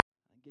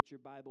Get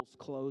your Bibles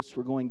close.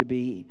 We're going to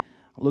be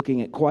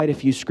looking at quite a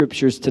few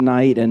scriptures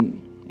tonight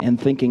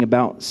and thinking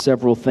about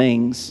several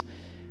things.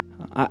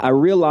 I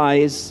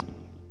realize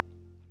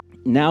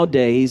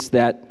nowadays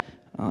that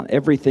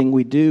everything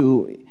we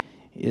do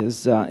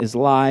is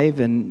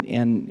live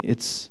and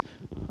it's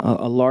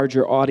a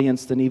larger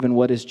audience than even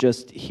what is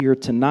just here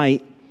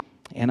tonight.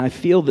 And I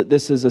feel that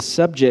this is a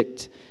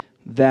subject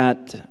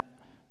that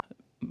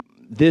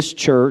this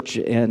church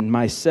and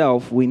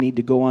myself, we need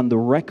to go on the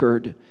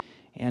record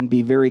and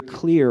be very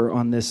clear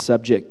on this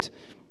subject,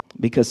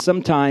 because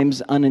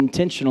sometimes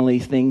unintentionally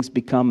things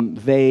become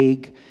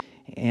vague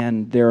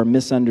and there are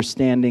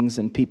misunderstandings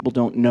and people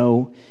don't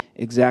know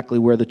exactly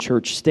where the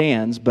church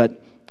stands,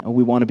 but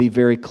we want to be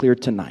very clear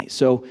tonight.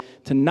 So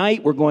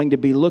tonight we're going to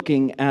be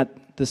looking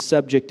at the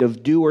subject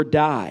of do or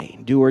die,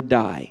 do or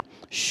die.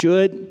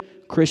 Should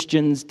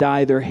Christians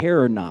dye their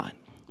hair or not?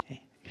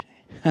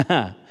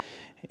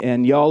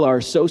 And y'all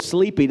are so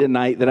sleepy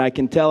tonight that I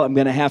can tell I'm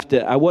going to have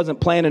to, I wasn't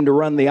planning to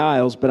run the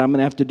aisles, but I'm going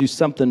to have to do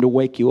something to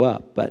wake you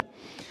up.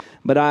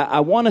 But I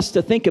want us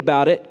to think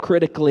about it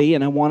critically,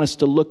 and I want us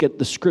to look at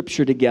the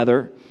scripture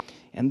together.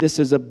 And this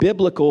is a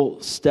biblical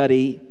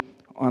study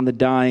on the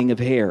dyeing of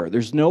hair.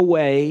 There's no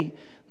way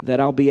that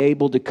I'll be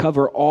able to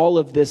cover all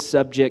of this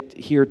subject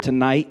here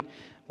tonight.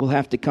 We'll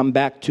have to come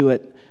back to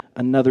it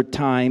another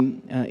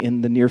time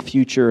in the near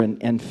future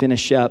and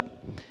finish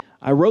up.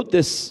 I wrote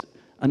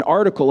an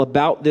article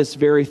about this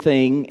very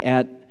thing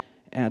at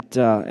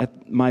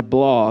my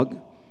blog,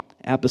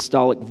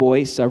 Apostolic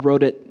Voice. I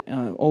wrote it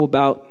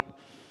about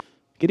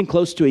getting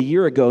close to a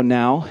year ago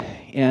now,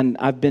 and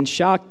I've been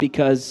shocked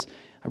because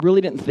I really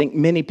didn't think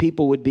many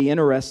people would be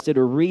interested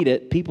or read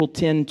it. People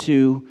tend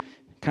to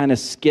kind of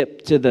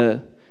skip to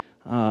the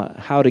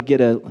how to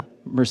get a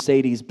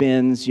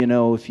Mercedes-Benz,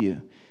 if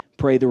you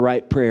pray the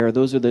right prayer.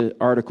 Those are the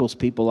articles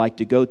people like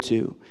to go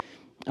to.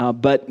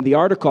 But the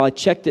article, I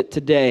checked it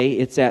today,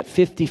 it's at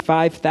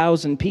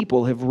 55,000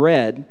 people have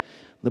read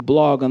the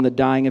blog on the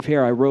dyeing of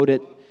hair.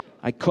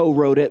 I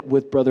co-wrote it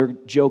with Brother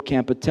Joe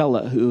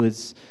Campatella, who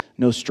is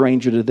no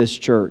stranger to this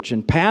church.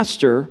 And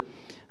Pastor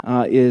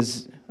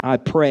is, I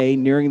pray,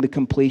 nearing the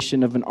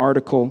completion of an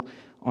article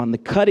on the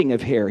cutting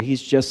of hair.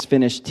 He's just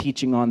finished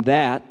teaching on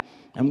that.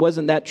 And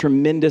wasn't that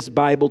tremendous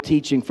Bible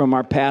teaching from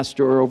our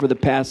pastor over the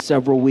past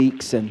several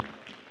weeks? And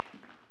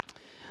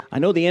I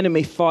know the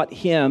enemy fought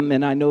him,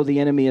 and I know the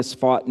enemy has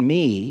fought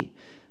me,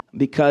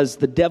 because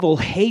the devil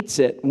hates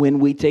it when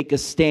we take a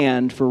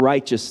stand for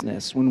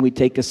righteousness, when we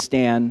take a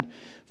stand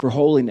for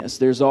holiness.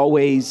 There's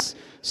always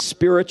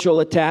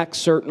spiritual attacks,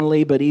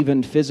 certainly, but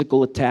even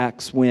physical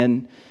attacks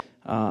when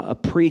a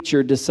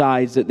preacher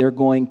decides that they're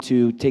going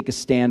to take a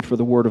stand for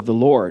the word of the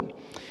Lord.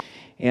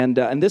 And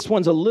this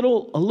one's a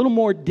little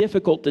more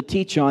difficult to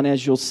teach on,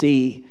 as you'll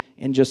see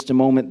in just a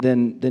moment,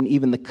 than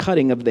even the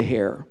cutting of the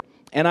hair.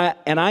 And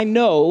I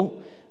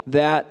know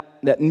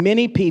that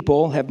many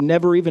people have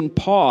never even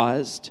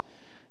paused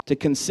to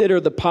consider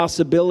the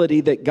possibility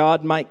that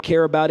God might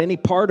care about any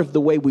part of the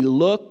way we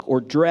look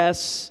or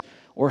dress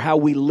or how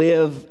we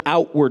live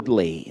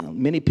outwardly.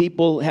 Many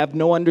people have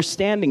no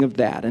understanding of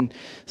that. And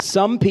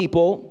some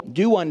people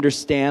do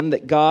understand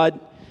that God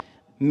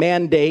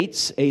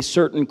mandates a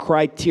certain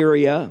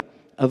criteria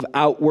of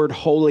outward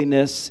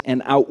holiness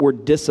and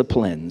outward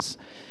disciplines.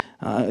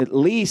 At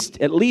least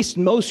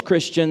most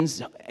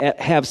Christians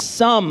have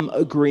some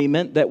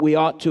agreement that we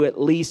ought to at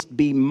least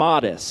be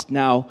modest.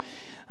 Now,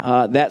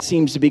 that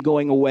seems to be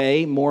going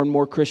away. More and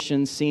more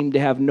Christians seem to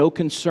have no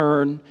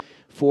concern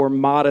for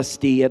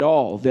modesty at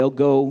all. They'll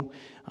go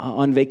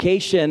on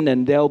vacation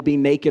and they'll be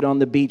naked on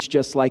the beach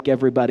just like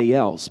everybody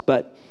else.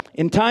 But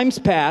in times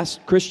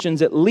past,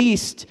 Christians at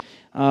least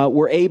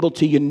were able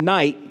to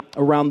unite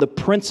around the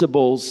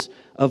principles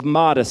of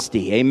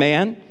modesty.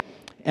 Amen?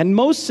 And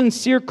most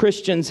sincere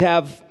Christians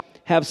have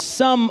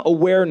some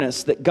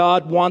awareness that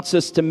God wants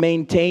us to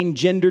maintain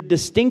gender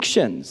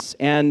distinctions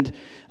and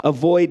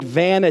avoid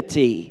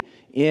vanity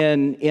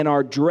in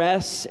our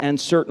dress and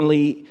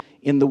certainly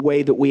in the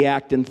way that we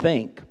act and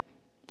think.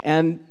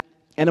 And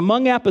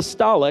among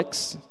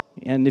apostolics,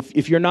 and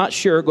if you're not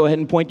sure, go ahead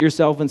and point to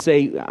yourself and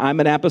say, I'm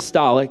an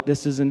apostolic.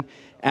 This is an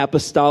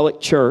apostolic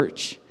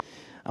church.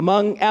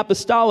 Among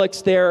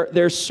apostolics,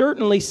 there's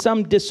certainly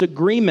some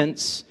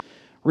disagreements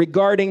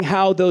regarding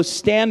how those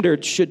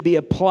standards should be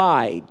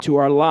applied to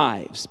our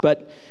lives.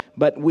 But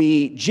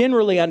we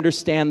generally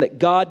understand that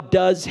God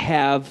does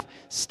have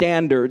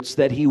standards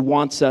that He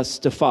wants us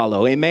to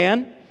follow.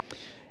 Amen?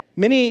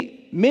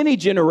 Many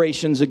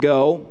generations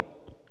ago,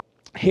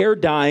 hair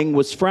dyeing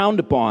was frowned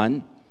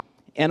upon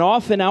and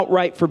often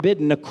outright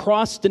forbidden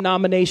across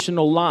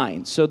denominational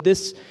lines. So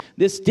this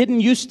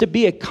didn't used to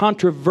be a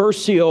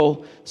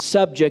controversial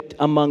subject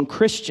among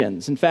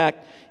Christians. In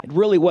fact, it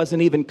really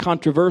wasn't even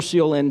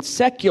controversial in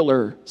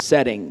secular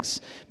settings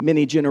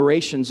many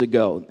generations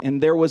ago.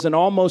 And there was an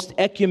almost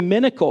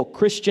ecumenical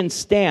Christian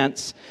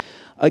stance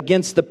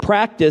against the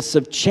practice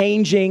of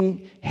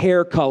changing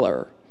hair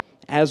color.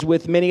 As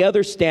with many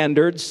other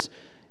standards,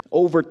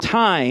 over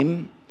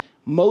time,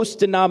 most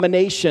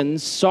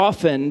denominations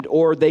softened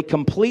or they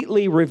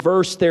completely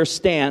reversed their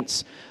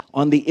stance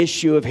on the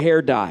issue of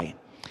hair dye.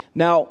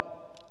 Now,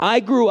 I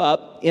grew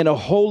up in a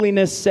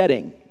holiness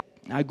setting.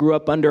 I grew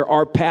up under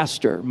our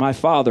pastor, my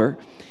father,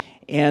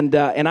 and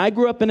I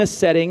grew up in a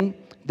setting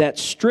that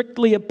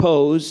strictly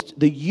opposed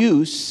the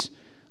use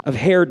of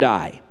hair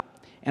dye.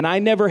 And I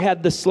never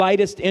had the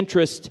slightest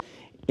interest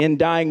in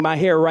dyeing my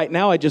hair. Right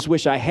now, I just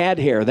wish I had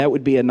hair. That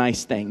would be a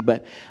nice thing.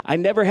 But I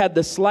never had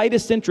the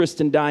slightest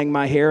interest in dyeing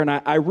my hair, and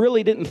I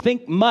really didn't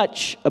think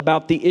much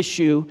about the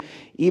issue,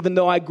 even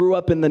though I grew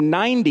up in the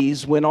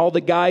 90s when all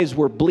the guys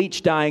were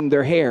bleach dyeing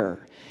their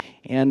hair.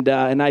 And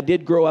I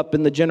did grow up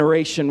in the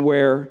generation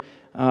where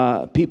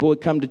people would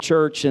come to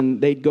church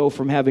and they'd go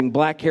from having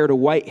black hair to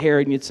white hair,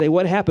 and you'd say,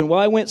 what happened? Well,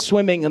 I went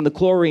swimming and the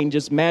chlorine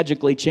just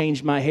magically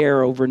changed my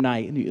hair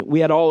overnight. We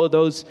had all of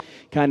those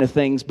kind of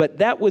things, but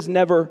that was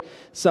never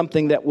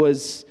something that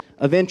was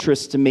of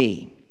interest to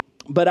me.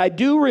 But I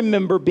do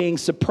remember being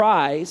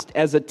surprised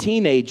as a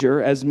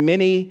teenager, as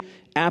many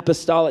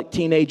apostolic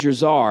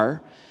teenagers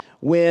are,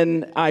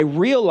 when I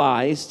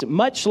realized,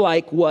 much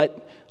like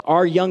what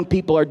our young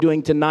people are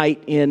doing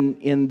tonight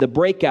in the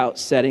breakout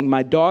setting,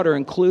 my daughter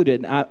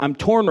included. I'm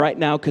torn right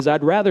now because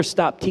I'd rather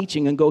stop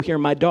teaching and go hear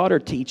my daughter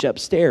teach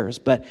upstairs,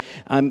 but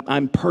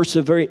I'm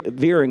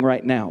persevering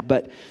right now.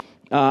 But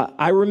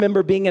I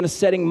remember being in a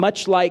setting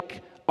much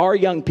like our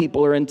young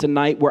people are in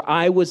tonight, where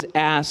I was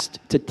asked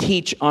to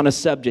teach on a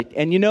subject.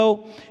 And you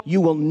know,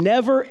 you will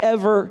never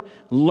ever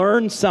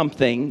learn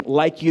something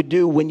like you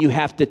do when you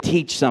have to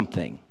teach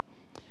something.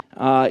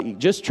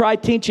 Just try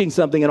teaching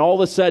something, and all of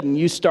a sudden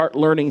you start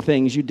learning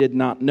things you did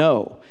not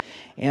know.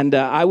 And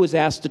I was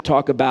asked to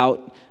talk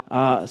about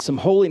some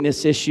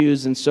holiness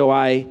issues, and so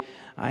I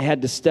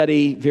had to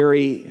study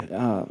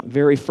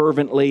very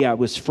fervently. I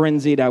was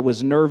frenzied, I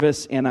was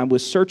nervous, and I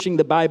was searching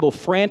the Bible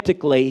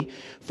frantically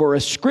for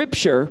a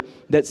scripture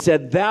that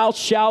said, "Thou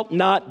shalt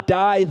not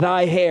dye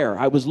thy hair."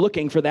 I was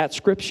looking for that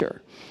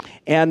scripture.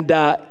 And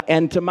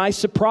to my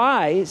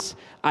surprise,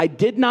 I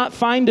did not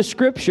find a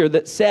scripture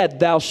that said,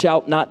 "Thou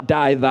shalt not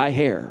dye thy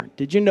hair."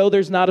 Did you know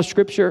there's not a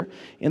scripture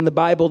in the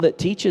Bible that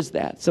teaches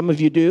that? Some of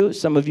you do,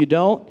 some of you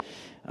don't.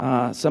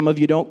 Some of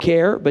you don't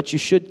care, but you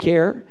should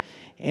care.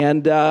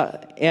 And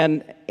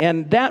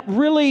that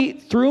really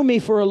threw me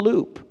for a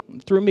loop.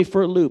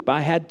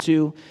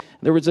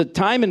 There was a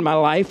time in my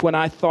life when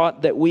I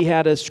thought that we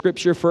had a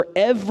scripture for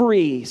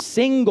every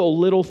single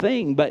little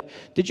thing. But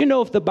did you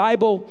know if the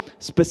Bible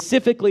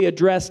specifically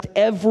addressed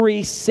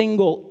every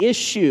single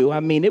issue,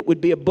 I mean, it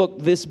would be a book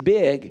this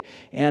big,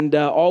 and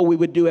all we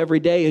would do every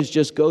day is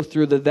just go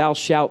through the thou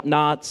shalt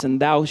nots and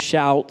thou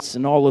shalts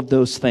and all of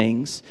those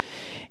things.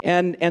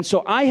 And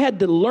so I had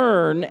to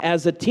learn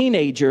as a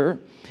teenager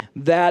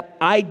that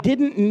I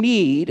didn't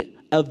need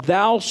a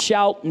thou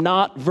shalt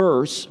not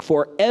verse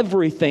for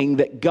everything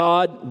that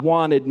God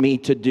wanted me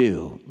to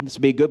do. This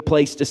would be a good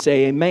place to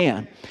say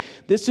amen.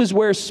 This is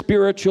where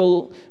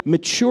spiritual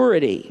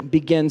maturity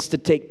begins to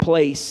take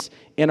place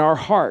in our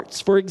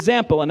hearts. For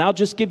example, and I'll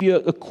just give you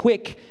a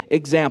quick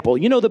example.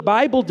 You know, the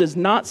Bible does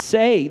not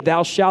say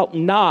thou shalt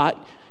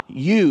not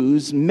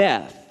use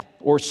meth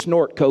or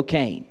snort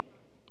cocaine.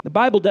 The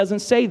Bible doesn't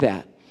say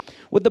that.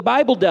 What the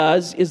Bible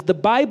does is the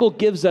Bible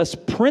gives us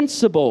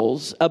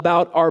principles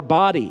about our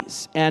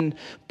bodies and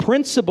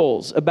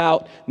principles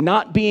about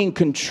not being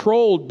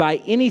controlled by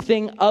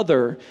anything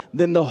other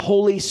than the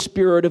Holy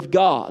Spirit of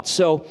God.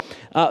 So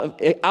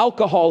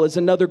alcohol is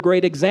another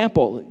great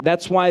example.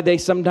 That's why they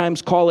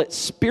sometimes call it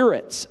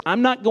spirits.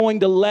 I'm not going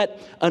to let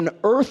an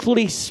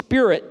earthly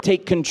spirit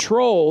take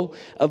control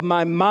of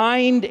my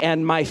mind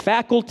and my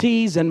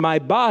faculties and my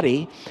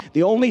body.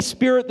 The only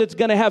spirit that's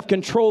going to have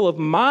control of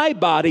my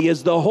body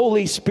is the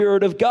Holy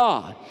Spirit of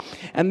God.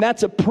 And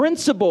that's a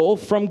principle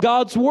from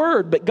God's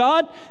Word. But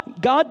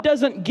God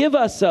doesn't give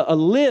us a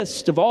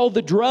list of all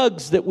the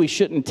drugs that we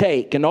shouldn't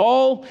take and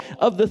all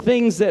of the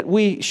things that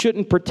we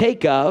shouldn't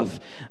partake of.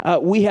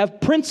 We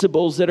have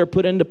principles that are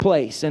put into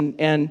place.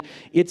 And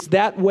it's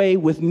that way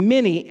with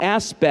many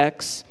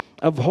aspects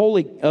of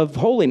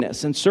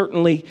holiness. And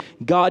certainly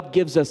God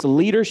gives us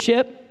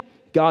leadership.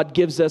 God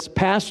gives us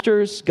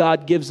pastors,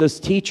 God gives us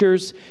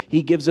teachers,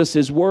 He gives us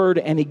His Word,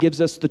 and He gives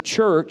us the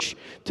church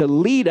to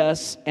lead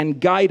us and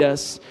guide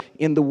us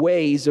in the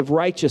ways of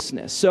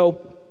righteousness.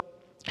 So,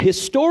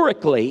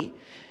 historically,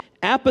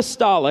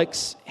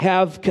 apostolics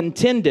have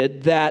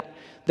contended that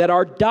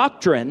our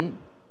doctrine,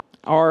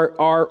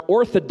 our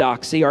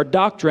orthodoxy, our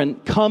doctrine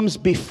comes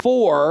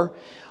before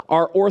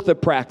our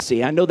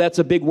orthopraxy. I know that's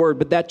a big word,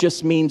 but that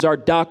just means our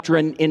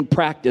doctrine in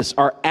practice,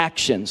 our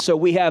actions. So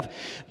we have,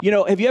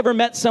 have you ever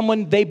met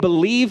someone, they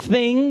believe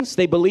things,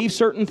 they believe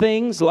certain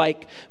things,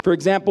 like, for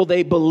example,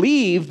 they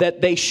believe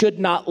that they should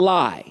not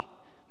lie.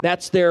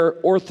 That's their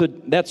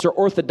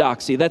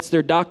orthodoxy, that's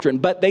their doctrine,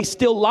 but they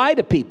still lie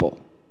to people.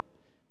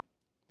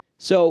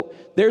 So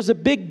there's a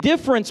big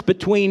difference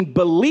between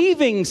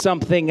believing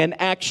something and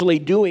actually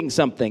doing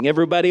something.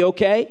 Everybody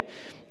okay?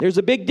 There's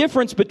a big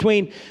difference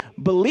between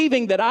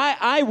believing that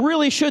I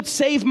really should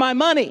save my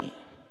money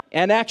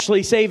and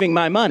actually saving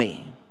my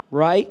money,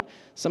 right?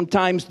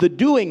 Sometimes the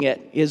doing it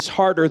is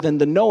harder than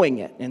the knowing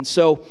it. And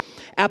so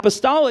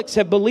apostolics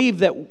have believed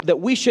that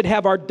we should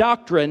have our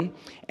doctrine,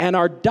 and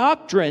our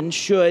doctrine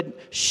should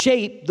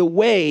shape the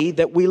way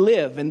that we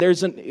live. And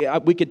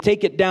we could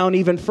take it down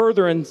even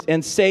further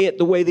and say it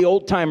the way the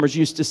old timers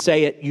used to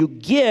say it. You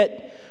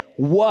get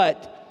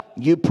what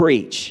you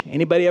preach.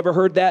 Anybody ever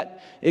heard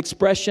that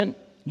expression?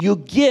 You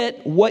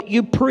get what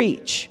you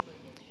preach.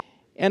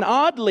 And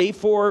oddly,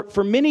 for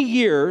many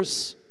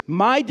years,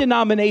 my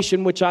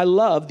denomination, which I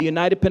love, the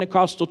United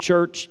Pentecostal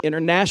Church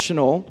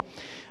International,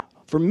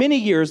 for many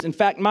years, in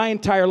fact, my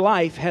entire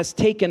life, has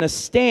taken a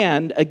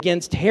stand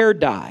against hair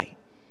dye.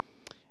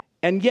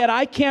 And yet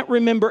I can't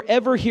remember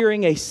ever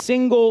hearing a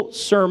single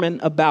sermon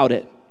about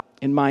it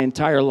in my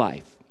entire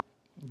life.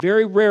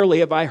 Very rarely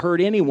have I heard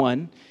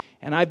anyone,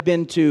 and I've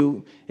been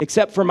to,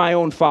 except for my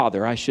own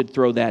father, I should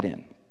throw that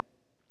in.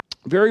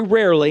 Very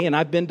rarely, and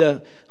I've been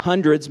to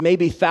hundreds,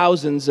 maybe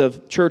thousands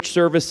of church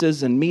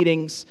services and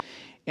meetings,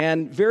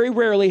 and very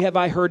rarely have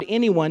I heard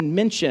anyone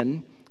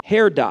mention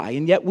hair dye.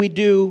 And yet we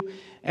do,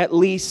 at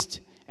least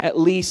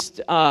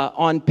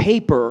on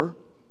paper,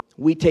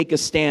 we take a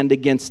stand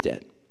against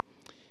it.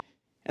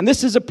 And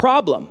this is a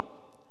problem.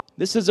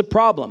 This is a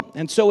problem.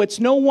 And so it's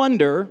no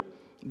wonder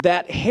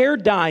that hair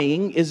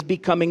dyeing is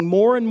becoming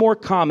more and more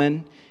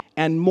common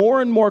and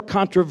more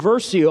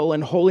controversial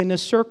in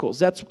holiness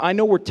circles. I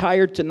know we're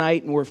tired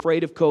tonight and we're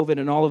afraid of COVID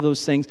and all of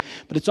those things,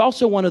 but it's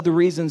also one of the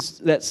reasons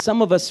that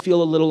some of us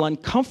feel a little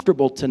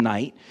uncomfortable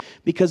tonight,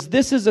 because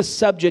this is a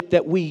subject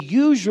that we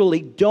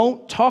usually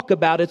don't talk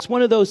about. It's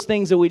one of those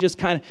things that we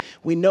just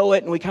we know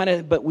it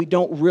and but we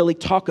don't really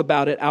talk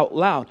about it out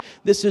loud.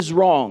 This is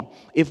wrong.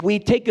 If we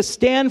take a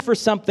stand for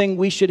something,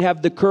 we should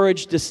have the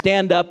courage to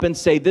stand up and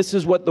say, this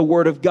is what the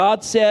Word of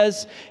God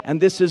says,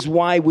 and this is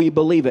why we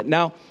believe it.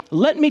 Now,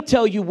 let me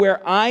tell you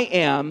where I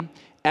am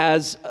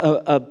as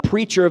a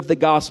preacher of the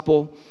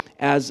gospel,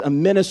 as a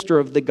minister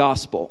of the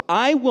gospel.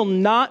 I will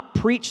not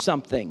preach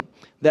something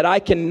that I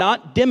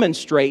cannot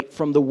demonstrate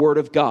from the Word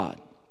of God.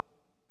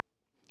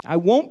 I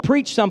won't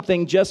preach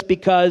something just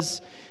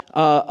because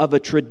of a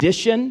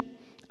tradition.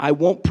 I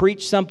won't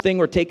preach something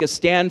or take a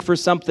stand for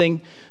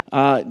something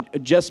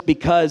just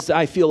because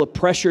I feel a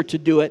pressure to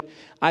do it.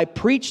 I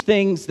preach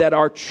things that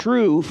are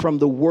true from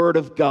the Word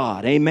of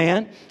God.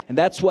 Amen? And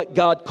that's what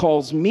God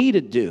calls me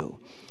to do.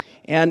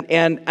 And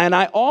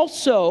I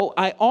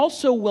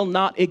also will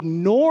not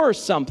ignore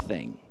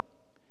something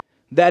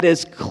that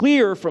is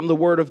clear from the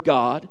Word of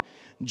God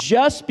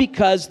just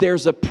because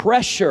there's a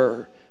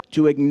pressure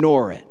to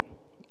ignore it.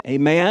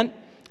 Amen?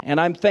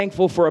 And I'm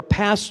thankful for a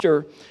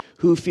pastor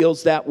who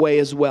feels that way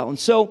as well. And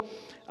so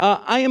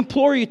I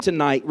implore you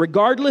tonight,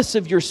 regardless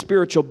of your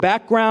spiritual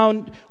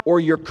background or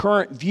your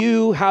current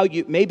view,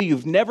 maybe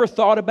you've never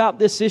thought about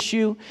this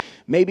issue,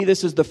 maybe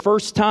this is the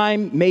first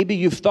time, maybe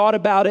you've thought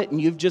about it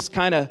and you've just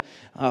kind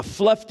of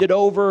fluffed it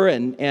over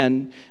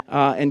and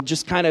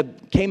just kind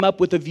of came up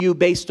with a view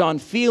based on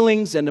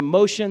feelings and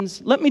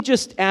emotions. Let me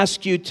just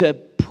ask you to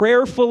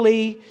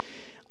prayerfully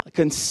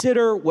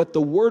consider what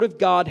the Word of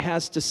God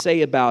has to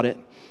say about it,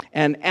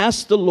 and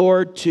ask the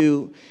Lord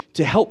to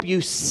help you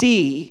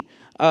see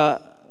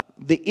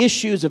the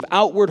issues of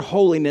outward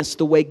holiness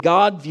the way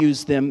God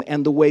views them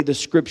and the way the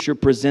Scripture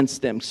presents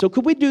them. So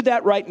could we do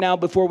that right now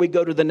before we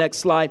go to the next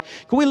slide?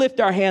 Could we lift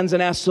our hands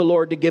and ask the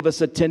Lord to give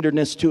us a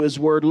tenderness to His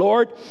Word?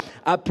 Lord,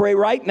 I pray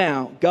right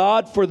now,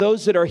 God, for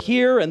those that are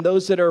here and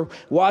those that are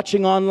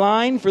watching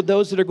online, for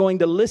those that are going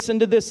to listen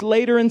to this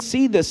later and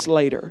see this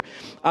later,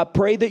 I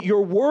pray that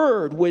your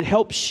Word would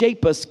help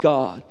shape us,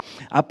 God.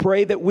 I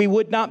pray that we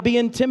would not be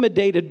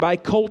intimidated by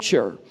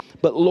culture,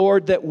 but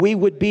Lord, that we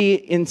would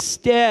be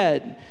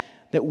instead,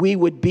 that we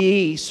would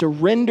be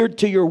surrendered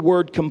to your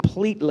Word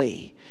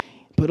completely.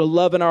 Put a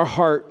love in our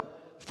heart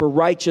for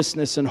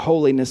righteousness and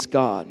holiness,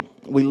 God.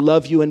 We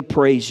love you and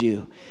praise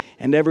you.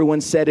 And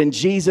everyone said, in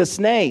Jesus'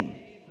 name,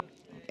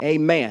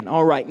 amen.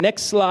 All right,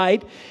 next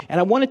slide. And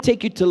I want to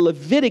take you to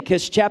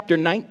Leviticus chapter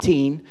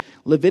 19.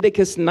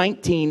 Leviticus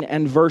 19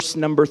 and verse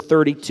number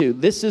 32.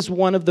 This is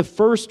one of the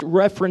first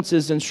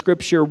references in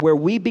Scripture where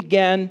we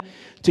began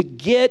to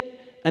get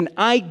an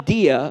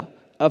idea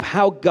of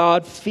how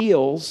God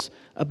feels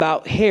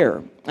about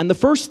hair. And the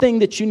first thing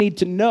that you need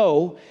to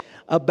know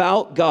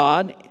about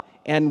God,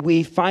 and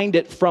we find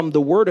it from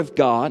the Word of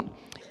God,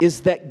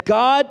 is that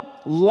God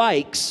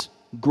likes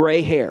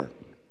gray hair.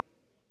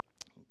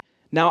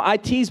 Now, I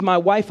tease my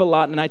wife a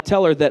lot, and I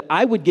tell her that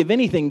I would give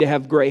anything to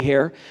have gray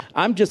hair.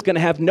 I'm just going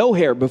to have no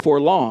hair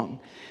before long.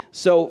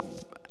 So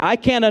I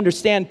can't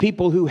understand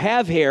people who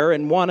have hair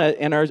and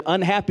are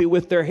unhappy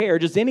with their hair.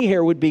 Just any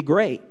hair would be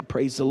great.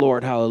 Praise the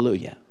Lord.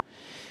 Hallelujah.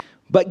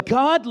 But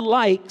God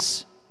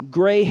likes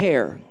gray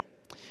hair.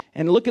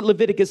 And look at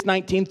Leviticus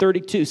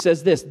 19:32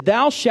 says this,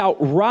 thou shalt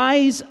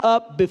rise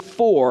up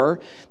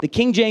before, the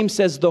King James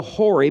says the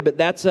hoary, but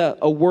that's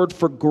a word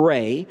for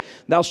gray.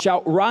 Thou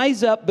shalt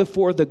rise up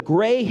before the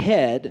gray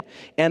head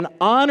and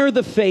honor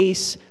the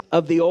face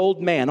of the old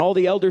man. All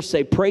the elders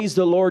say, praise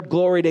the Lord,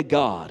 glory to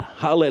God.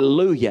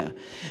 Hallelujah.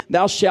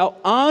 Thou shalt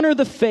honor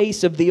the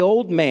face of the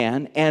old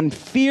man and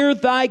fear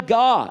thy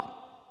God.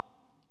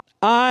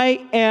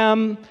 I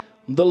am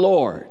the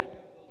Lord.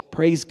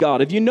 Praise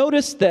God. Have you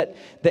noticed that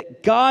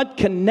God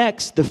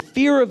connects the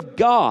fear of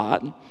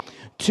God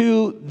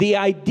to the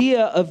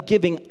idea of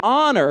giving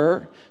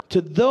honor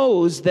to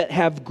those that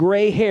have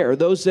gray hair,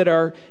 those that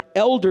are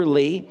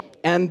elderly,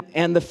 and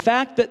the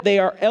fact that they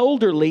are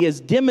elderly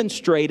is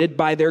demonstrated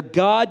by their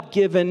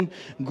God-given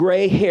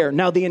gray hair.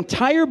 Now, the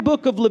entire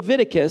book of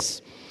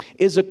Leviticus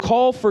is a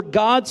call for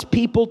God's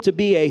people to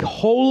be a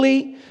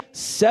holy,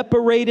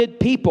 separated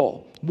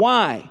people.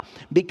 Why?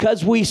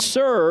 Because we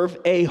serve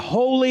a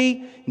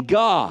holy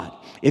God.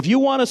 If you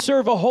want to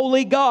serve a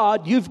holy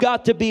God, you've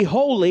got to be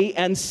holy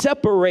and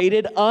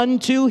separated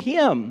unto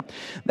Him.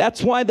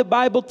 That's why the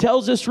Bible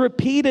tells us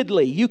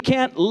repeatedly, you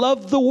can't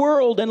love the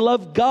world and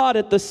love God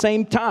at the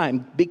same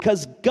time,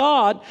 because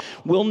God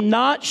will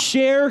not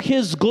share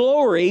His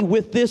glory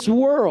with this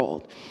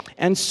world.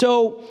 And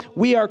so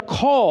we are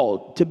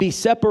called to be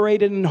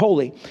separated and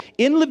holy.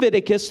 In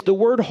Leviticus, the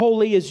word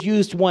holy is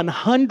used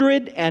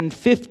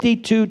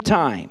 152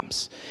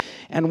 times.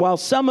 And while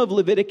some of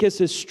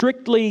Leviticus is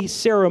strictly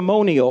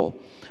ceremonial,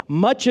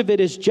 much of it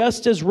is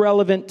just as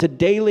relevant to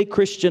daily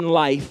Christian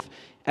life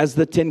as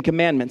the Ten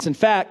Commandments. In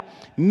fact,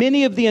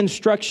 many of the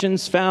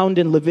instructions found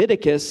in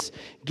Leviticus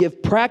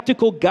give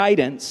practical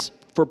guidance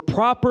for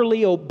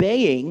properly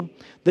obeying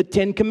the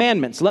Ten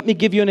Commandments. Let me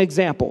give you an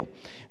example.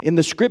 In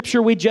the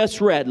scripture we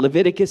just read,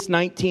 Leviticus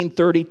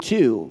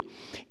 19:32,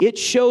 it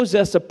shows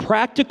us a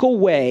practical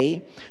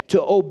way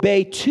to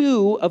obey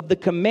two of the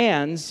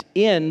commands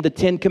in the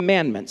Ten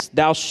Commandments.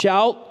 Thou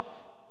shalt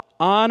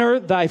honor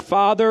thy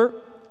father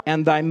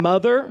and thy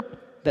mother,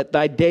 that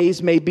thy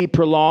days may be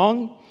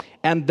prolonged,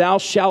 and thou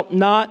shalt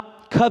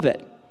not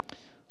covet.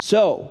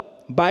 So,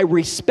 by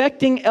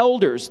respecting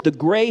elders, the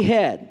gray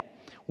head,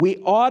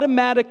 we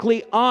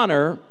automatically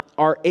honor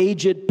our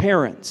aged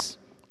parents.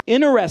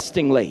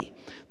 Interestingly,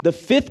 the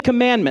fifth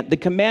commandment, the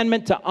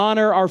commandment to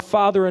honor our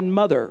father and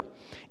mother,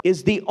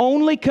 is the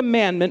only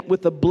commandment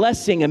with a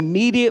blessing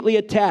immediately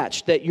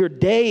attached, that your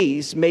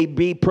days may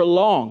be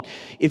prolonged.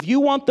 If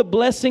you want the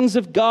blessings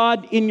of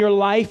God in your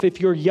life,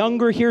 if you're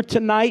younger here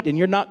tonight and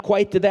you're not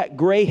quite to that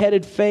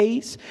gray-headed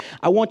phase,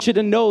 I want you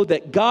to know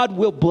that God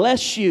will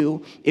bless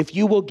you if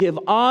you will give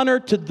honor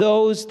to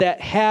those that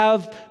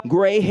have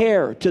gray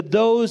hair, to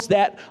those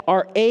that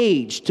are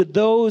aged, to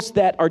those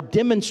that are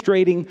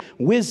demonstrating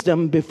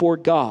wisdom before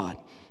God.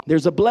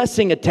 There's a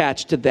blessing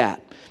attached to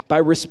that. By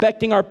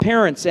respecting our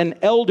parents and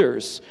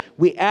elders,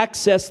 we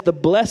access the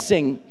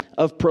blessing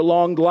of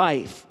prolonged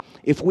life.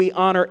 If we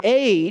honor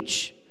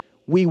age,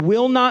 we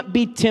will not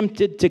be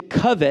tempted to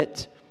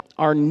covet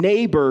our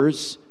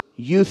neighbor's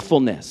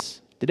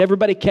youthfulness. Did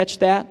everybody catch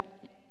that?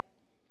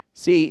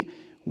 See,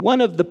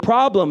 one of the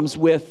problems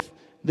with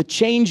the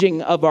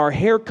changing of our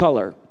hair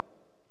color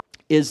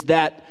is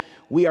that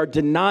we are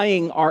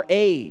denying our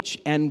age.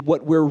 And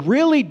what we're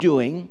really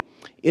doing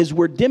is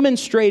we're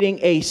demonstrating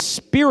a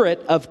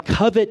spirit of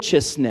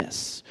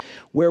covetousness,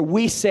 where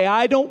we say,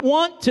 I don't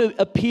want to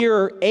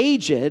appear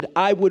aged,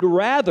 I would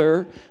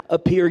rather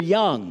appear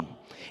young.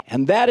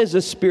 And that is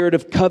a spirit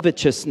of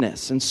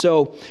covetousness. And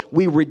so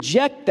we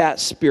reject that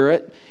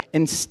spirit.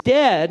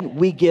 Instead,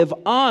 we give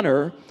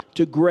honor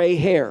to gray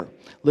hair.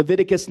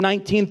 Leviticus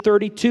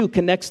 19:32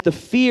 connects the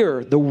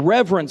fear, the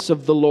reverence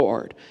of the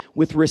Lord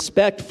with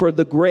respect for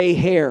the gray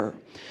hair.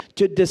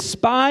 To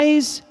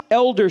despise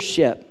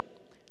eldership,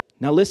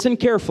 now listen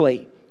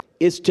carefully,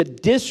 is to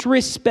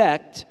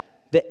disrespect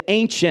the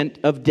Ancient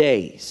of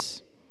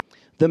Days.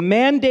 The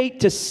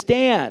mandate to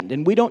stand,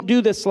 and we don't do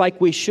this like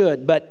we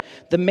should, but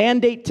the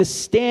mandate to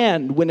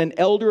stand when an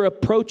elder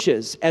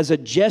approaches as a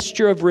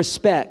gesture of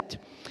respect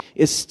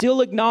is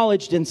still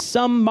acknowledged in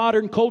some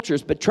modern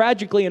cultures, but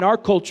tragically in our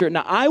culture.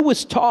 Now, I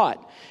was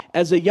taught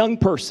as a young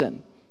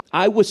person,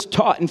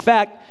 in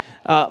fact,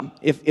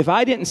 if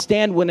I didn't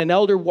stand when an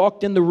elder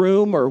walked in the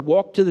room or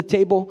walked to the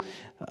table,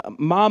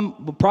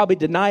 Mom will probably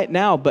deny it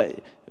now,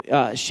 but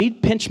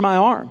she'd pinch my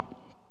arm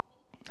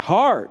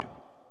hard.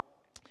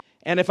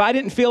 And if I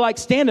didn't feel like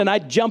standing,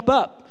 I'd jump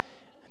up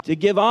to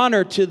give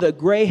honor to the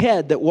gray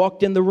head that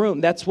walked in the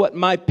room. That's what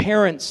my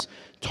parents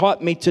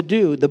taught me to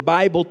do. The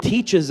Bible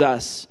teaches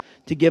us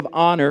to give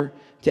honor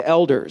to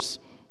elders.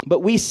 But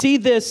we see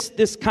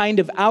this kind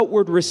of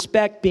outward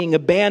respect being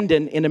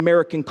abandoned in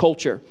American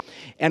culture.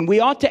 And we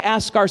ought to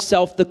ask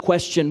ourselves the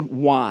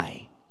question,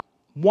 why?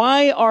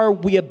 Why are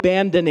we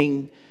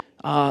abandoning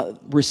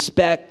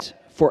respect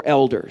for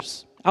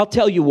elders? I'll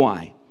tell you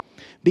why.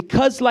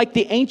 Because like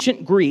the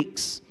ancient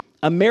Greeks,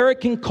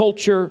 American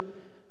culture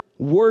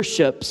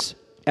worships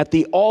at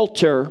the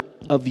altar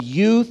of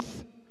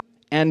youth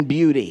and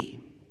beauty.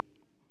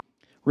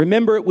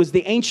 Remember, it was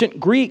the ancient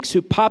Greeks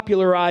who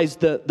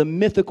popularized the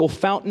mythical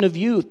fountain of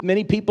youth.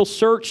 Many people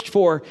searched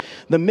for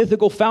the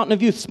mythical fountain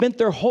of youth, spent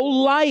their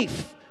whole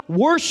life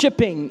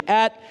worshiping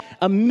at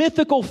a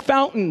mythical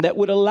fountain that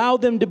would allow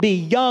them to be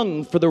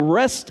young for the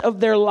rest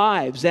of their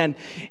lives. And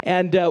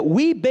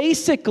we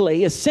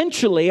basically,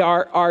 essentially,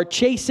 are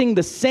chasing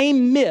the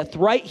same myth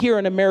right here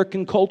in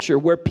American culture,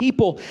 where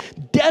people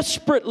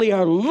desperately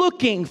are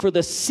looking for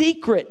the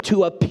secret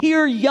to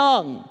appear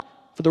young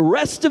for the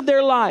rest of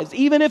their lives.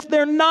 Even if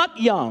they're not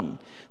young,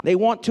 they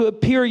want to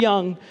appear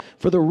young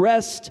for the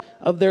rest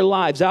of their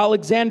lives.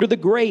 Alexander the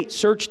Great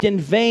searched in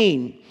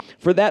vain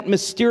for that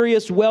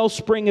mysterious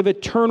wellspring of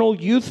eternal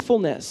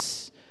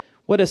youthfulness.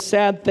 What a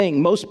sad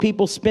thing. Most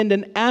people spend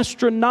an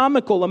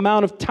astronomical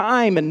amount of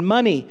time and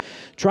money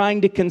trying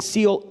to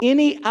conceal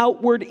any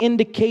outward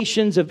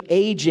indications of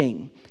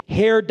aging.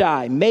 Hair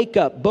dye,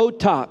 makeup,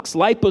 Botox,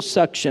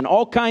 liposuction,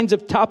 all kinds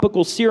of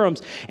topical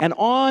serums, and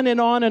on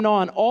and on and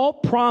on, all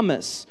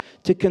promise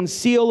to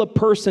conceal a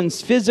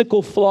person's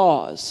physical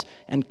flaws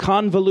and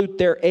convolute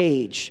their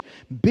age.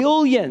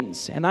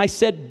 Billions, and I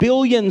said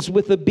billions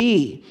with a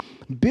B,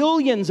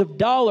 billions of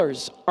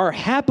dollars are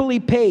happily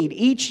paid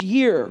each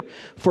year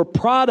for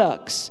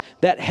products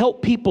that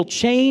help people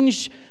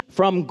change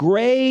from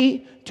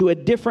gray to a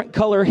different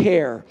color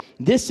hair.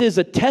 This is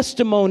a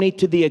testimony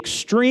to the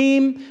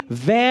extreme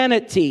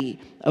vanity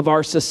of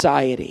our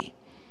society.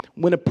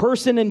 When a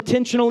person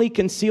intentionally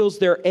conceals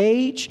their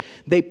age,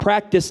 they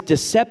practice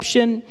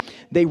deception,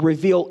 they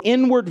reveal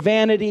inward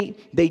vanity,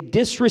 they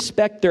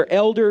disrespect their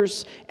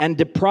elders, and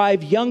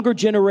deprive younger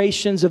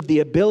generations of the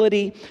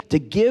ability to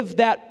give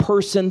that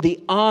person the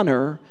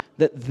honor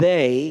that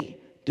they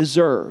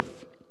deserve.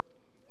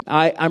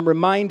 I'm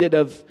reminded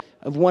of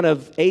one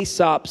of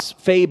Aesop's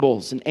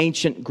fables, an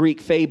ancient Greek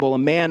fable. A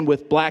man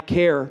with black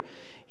hair,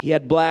 he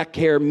had black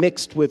hair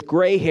mixed with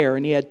gray hair,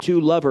 and he had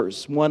two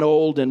lovers, one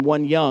old and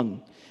one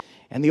young.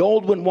 And the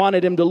old one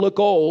wanted him to look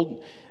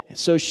old,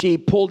 so she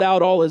pulled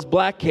out all his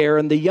black hair,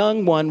 and the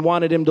young one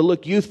wanted him to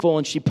look youthful,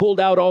 and she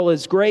pulled out all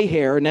his gray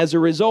hair, and as a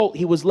result,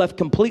 he was left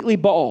completely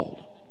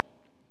bald.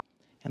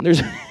 And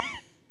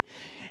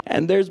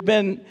there's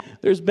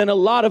been a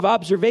lot of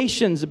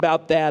observations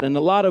about that, and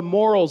a lot of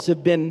morals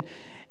have been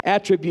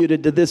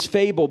attributed to this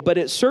fable, but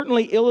it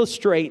certainly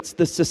illustrates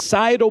the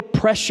societal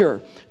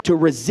pressure to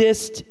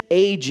resist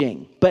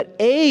aging. But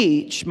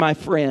age, my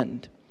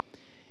friend,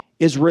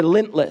 is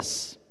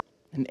relentless.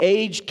 And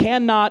age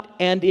cannot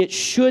and it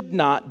should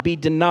not be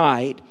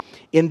denied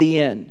in the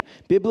end.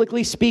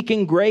 Biblically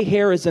speaking, gray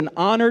hair is an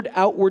honored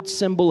outward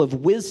symbol of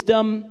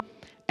wisdom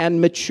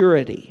and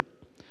maturity.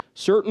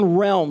 Certain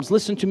realms,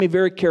 listen to me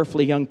very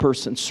carefully, young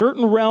person.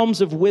 Certain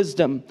realms of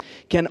wisdom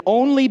can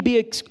only be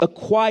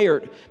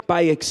acquired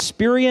by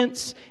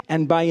experience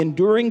and by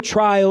enduring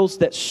trials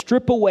that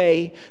strip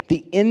away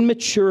the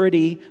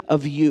immaturity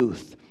of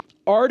youth.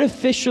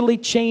 Artificially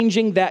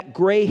changing that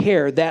gray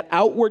hair, that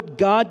outward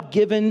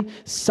God-given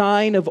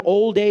sign of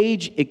old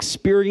age,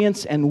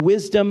 experience, and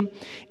wisdom,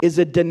 is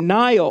a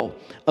denial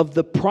of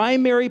the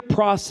primary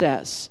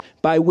process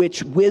by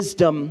which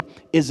wisdom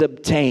is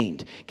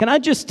obtained. Can I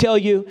just tell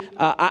you,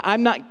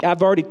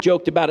 I've already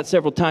joked about it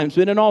several times,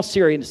 but in all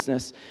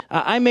seriousness,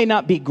 I may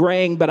not be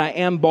graying, but I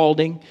am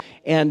balding,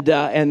 and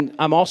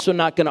I'm also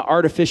not going to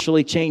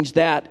artificially change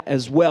that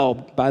as well,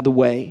 by the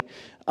way.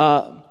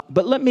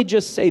 But let me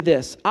just say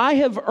this. I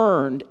have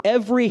earned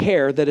every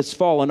hair that has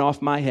fallen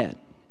off my head.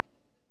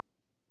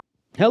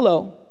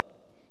 Hello.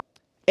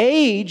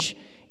 Age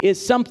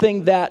is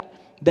something that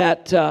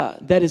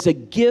is a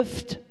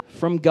gift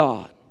from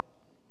God.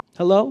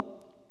 Hello?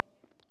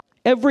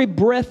 Every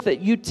breath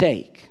that you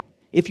take,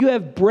 if you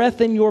have breath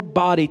in your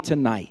body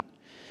tonight,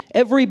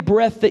 every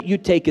breath that you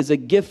take is a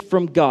gift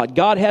from God.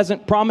 God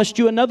hasn't promised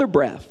you another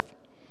breath.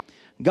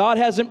 God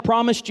hasn't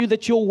promised you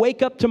that you'll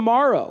wake up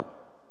tomorrow.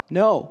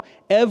 No,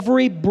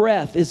 every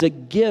breath is a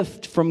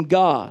gift from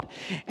God.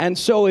 And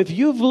so if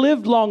you've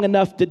lived long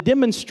enough to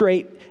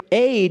demonstrate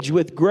age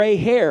with gray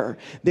hair,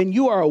 then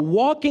you are a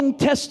walking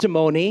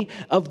testimony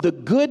of the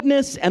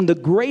goodness and the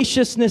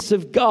graciousness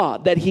of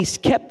God, that He's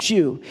kept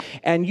you,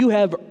 and you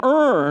have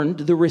earned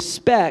the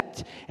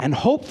respect, and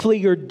hopefully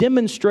you're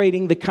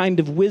demonstrating the kind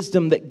of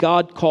wisdom that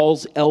God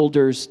calls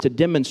elders to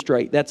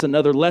demonstrate. That's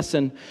another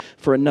lesson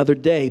for another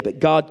day,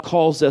 but God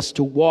calls us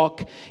to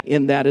walk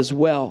in that as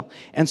well.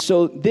 And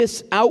so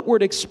this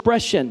outward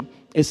expression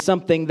is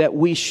something that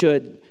we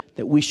should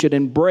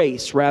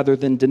embrace rather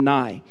than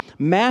deny.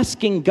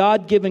 Masking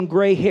God-given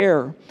gray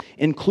hair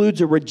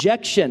includes a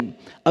rejection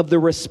of the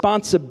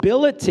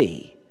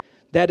responsibility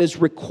that is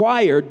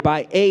required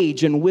by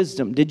age and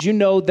wisdom. Did you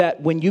know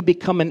that when you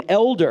become an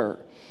elder,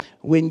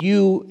 when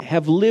you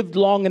have lived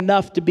long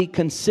enough to be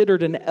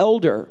considered an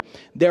elder,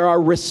 there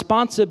are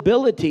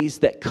responsibilities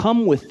that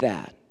come with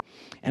that?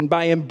 And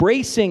by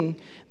embracing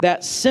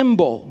that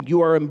symbol, you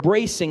are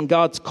embracing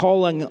God's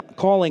calling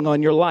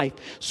on your life.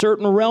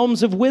 Certain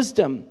realms of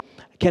wisdom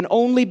can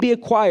only be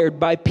acquired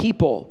by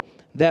people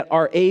that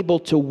are able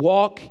to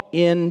walk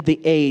in the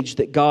age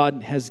that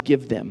God has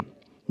given them.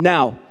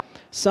 Now,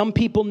 some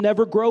people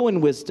never grow in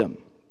wisdom.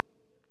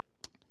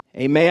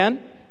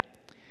 Amen?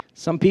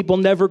 Some people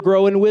never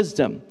grow in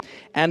wisdom,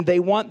 and they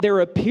want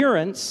their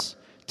appearance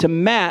to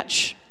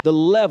match the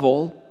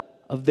level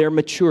of their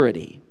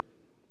maturity.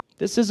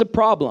 This is a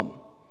problem.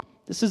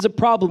 This is a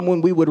problem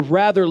when we would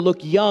rather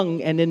look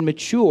young and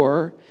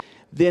immature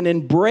than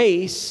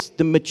embrace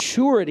the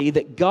maturity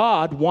that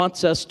God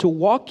wants us to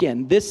walk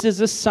in. This is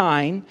a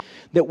sign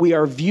that we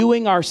are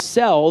viewing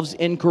ourselves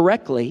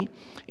incorrectly.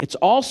 It's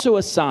also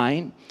a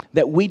sign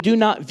that we do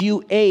not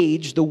view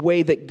age the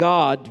way that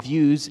God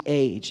views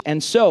age.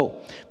 And so,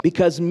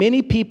 because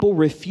many people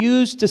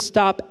refuse to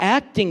stop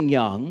acting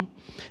young,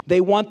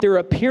 they want their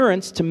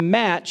appearance to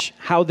match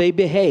how they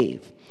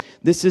behave.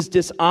 This is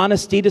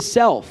dishonesty to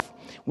self.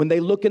 When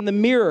they look in the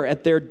mirror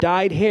at their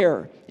dyed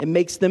hair, it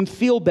makes them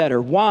feel better.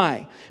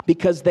 Why?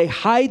 Because they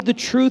hide the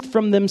truth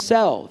from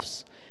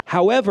themselves.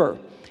 However,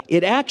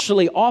 it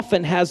actually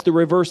often has the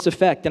reverse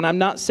effect. And I'm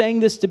not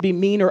saying this to be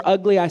mean or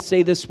ugly. I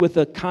say this with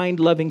a kind,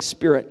 loving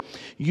spirit.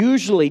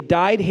 Usually,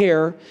 dyed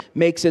hair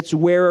makes its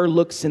wearer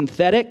look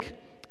synthetic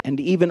and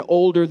even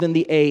older than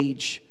the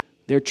age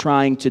they're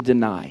trying to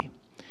deny.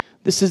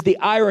 This is the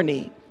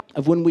irony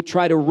of when we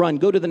try to run.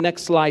 Go to the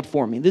next slide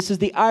for me. This is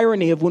the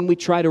irony of when we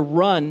try to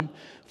run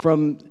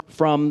from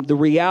the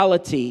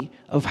reality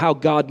of how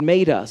God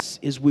made us,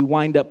 is we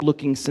wind up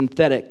looking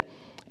synthetic.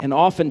 And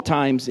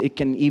oftentimes it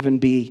can even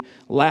be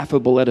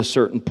laughable at a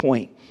certain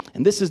point.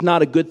 And this is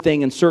not a good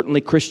thing, and certainly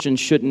Christians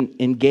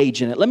shouldn't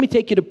engage in it. Let me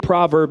take you to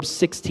Proverbs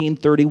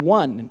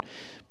 16:31.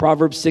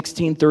 Proverbs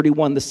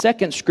 16:31, the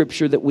second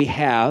scripture that we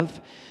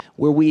have,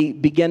 where we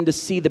begin to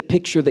see the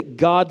picture that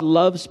God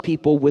loves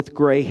people with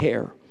gray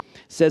hair.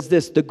 It says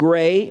this: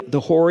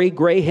 the hoary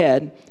gray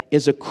head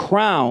is a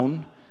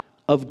crown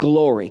of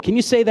glory. Can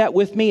you say that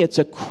with me? It's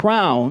a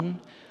crown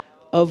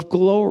of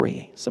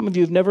glory. Some of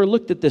you have never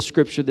looked at this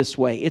scripture this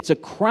way. It's a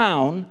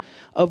crown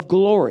of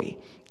glory.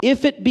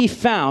 If it be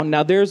found,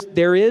 now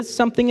there is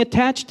something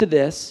attached to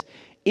this,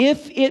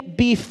 if it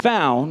be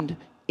found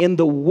in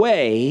the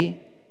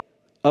way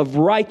of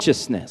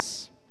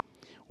righteousness.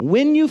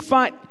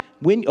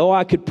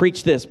 I could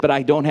preach this, but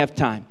I don't have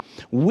time.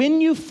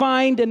 When you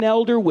find an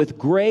elder with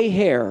gray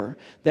hair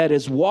that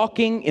is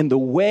walking in the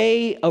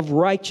way of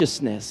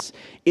righteousness,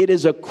 it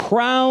is a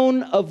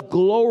crown of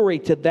glory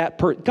to that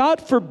person. God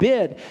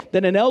forbid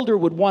that an elder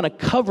would want to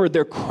cover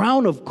their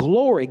crown of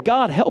glory.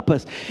 God help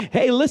us.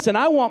 Hey, listen,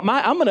 I'm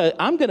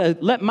gonna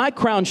let my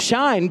crown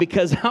shine,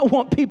 because I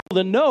want people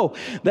to know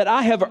that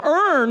I have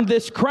earned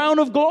this crown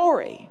of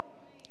glory,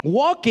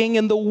 walking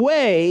in the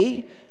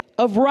way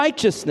of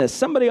righteousness.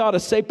 Somebody ought to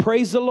say,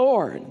 praise the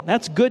Lord.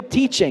 That's good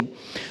teaching.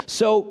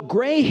 So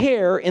gray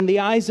hair in the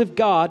eyes of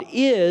God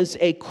is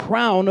a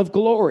crown of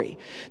glory.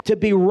 To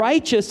be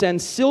righteous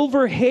and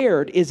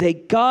silver-haired is a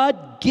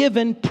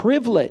God-given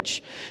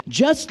privilege.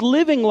 Just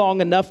living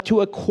long enough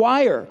to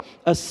acquire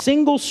a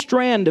single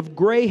strand of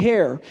gray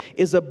hair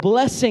is a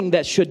blessing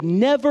that should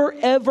never,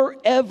 ever,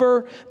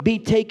 ever be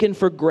taken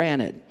for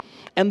granted.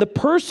 And the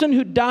person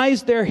who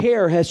dyes their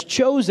hair has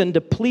chosen to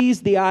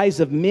please the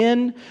eyes of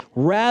men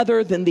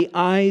rather than the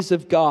eyes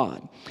of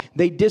God.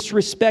 They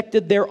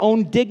disrespected their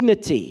own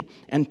dignity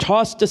and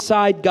tossed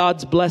aside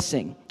God's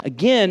blessing.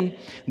 Again,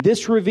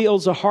 this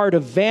reveals a heart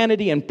of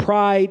vanity and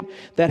pride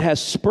that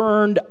has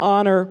spurned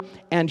honor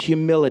and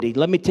humility.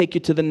 Let me take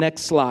you to the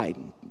next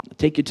slide.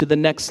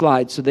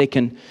 So they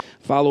can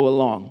follow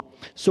along.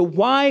 So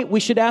we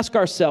should ask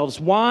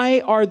ourselves, why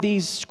are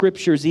these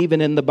scriptures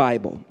even in the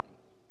Bible?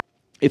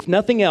 If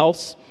nothing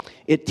else,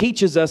 it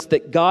teaches us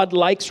that God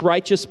likes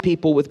righteous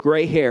people with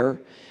gray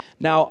hair.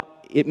 Now,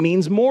 it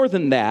means more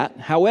than that.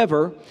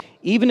 However,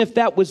 even if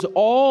that was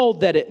all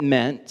that it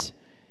meant,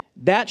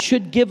 that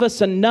should give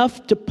us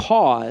enough to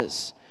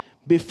pause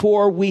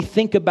before we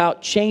think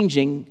about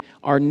changing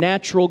our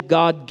natural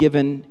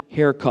God-given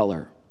hair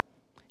color.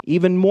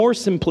 Even more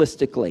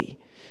simplistically,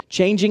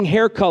 changing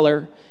hair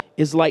color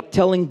is like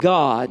telling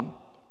God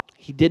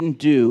He didn't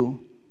do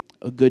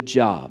a good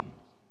job.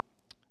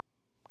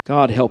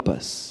 God help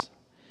us.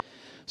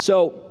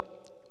 So,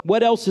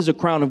 what else is a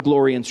crown of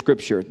glory in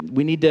Scripture?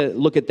 We need to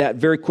look at that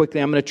very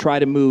quickly. I'm going to try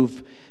to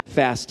move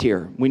fast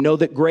here. We know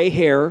that gray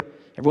hair,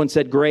 everyone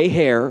said gray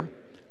hair,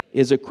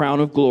 is a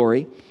crown of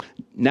glory.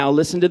 Now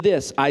listen to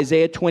this.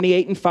 Isaiah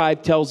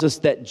 28:5 tells us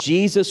that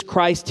Jesus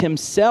Christ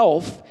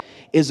Himself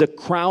is a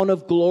crown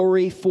of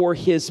glory for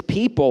His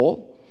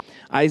people.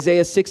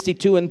 Isaiah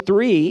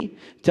 62:3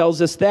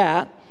 tells us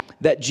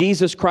that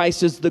Jesus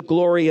Christ is the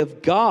glory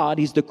of God.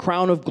 He's the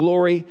crown of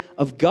glory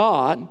of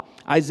God.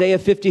 Isaiah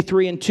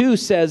 53:2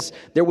 says,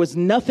 there was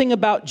nothing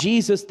about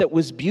Jesus that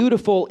was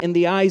beautiful in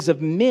the eyes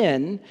of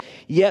men,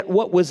 yet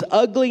what was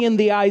ugly in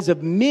the eyes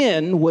of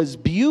men was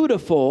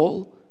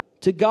beautiful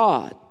to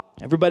God.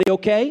 Everybody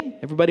okay?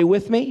 Everybody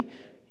with me?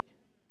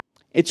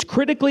 It's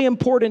critically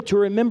important to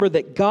remember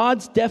that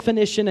God's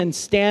definition and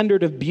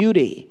standard of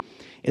beauty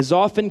is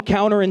often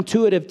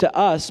counterintuitive to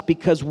us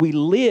because we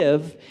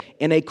live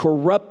in a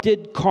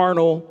corrupted,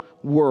 carnal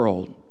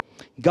world.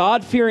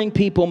 God-fearing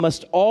people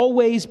must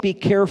always be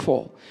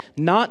careful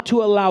not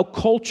to allow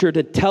culture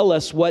to tell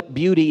us what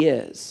beauty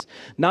is,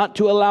 not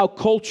to allow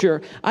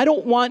culture. I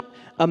don't want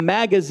a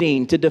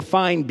magazine to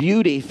define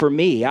beauty for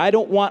me. I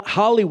don't want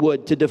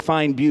Hollywood to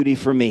define beauty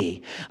for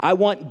me. I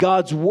want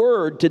God's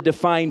word to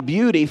define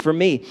beauty for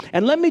me.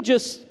 And let me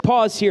just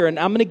pause here, and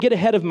I'm going to get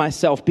ahead of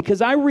myself,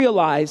 because I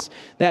realize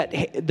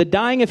that the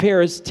dyeing of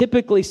hair is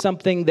typically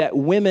something that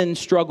women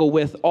struggle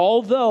with,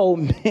 although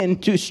men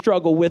do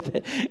struggle with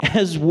it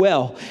as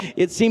well.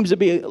 It seems to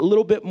be a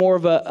little bit more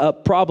of a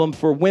problem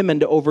for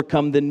women to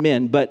overcome than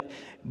men, but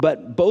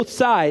both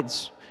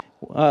sides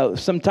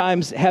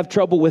sometimes have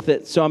trouble with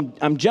it. So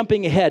I'm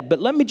jumping ahead.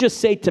 But let me just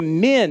say to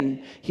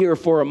men here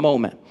for a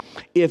moment,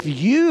 if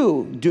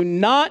you do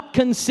not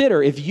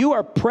consider, if you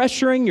are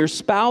pressuring your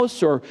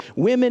spouse or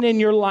women in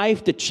your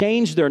life to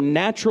change their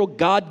natural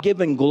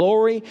God-given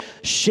glory,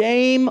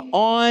 shame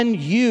on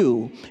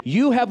you.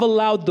 You have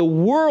allowed the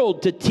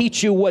world to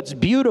teach you what's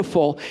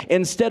beautiful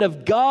instead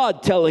of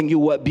God telling you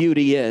what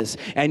beauty is.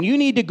 And you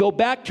need to go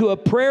back to a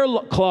prayer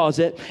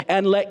closet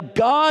and let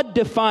God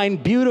define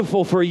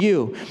beautiful for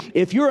you.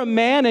 If you're a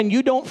man and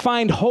you don't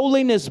find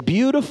holiness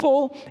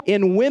beautiful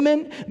in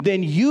women,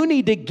 then you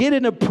need to get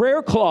in a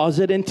prayer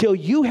closet until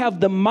you have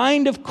the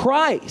mind of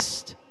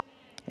Christ.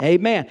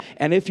 Amen.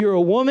 And if you're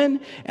a woman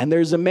and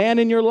there's a man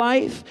in your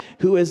life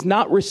who is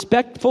not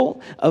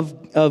respectful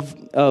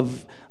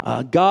of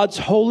God's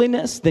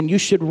holiness, then you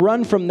should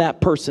run from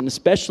that person,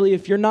 especially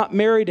if you're not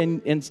married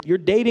and you're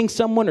dating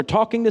someone or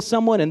talking to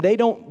someone and they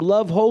don't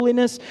love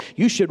holiness.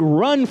 You should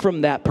run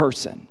from that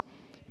person,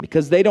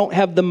 because they don't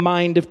have the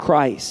mind of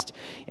Christ.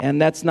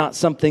 And that's not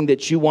something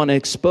that you want to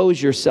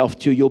expose yourself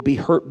to. You'll be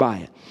hurt by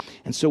it.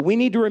 And so we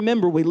need to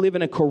remember we live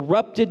in a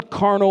corrupted,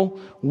 carnal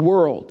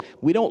world.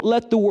 We don't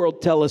let the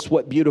world tell us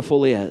what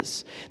beautiful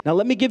is. Now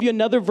let me give you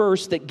another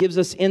verse that gives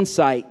us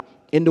insight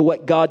into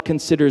what God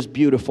considers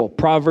beautiful.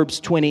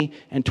 Proverbs 20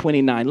 and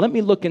 29. Let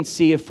me look and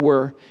see if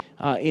we're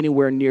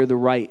anywhere near the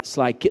right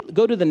slide.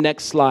 Go to the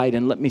next slide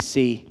and let me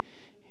see.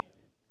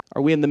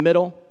 Are we in the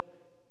middle?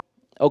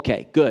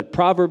 Okay, good.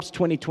 Proverbs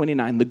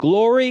 20:29. The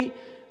glory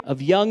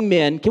of young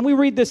men. Can we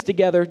read this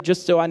together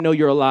just so I know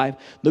you're alive?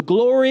 The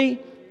glory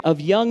of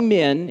young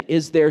men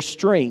is their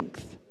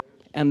strength,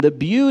 and the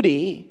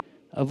beauty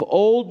of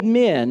old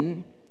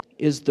men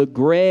is the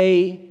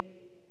gray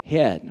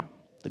head.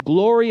 The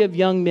glory of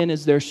young men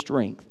is their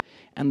strength,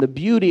 and the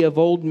beauty of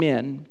old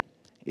men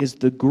is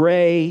the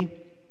gray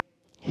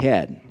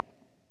head.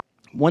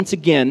 Once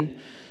again,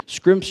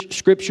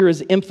 Scripture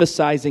is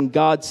emphasizing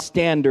God's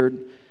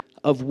standard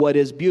of what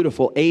is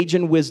beautiful. Age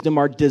and wisdom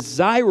are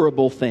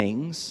desirable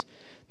things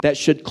that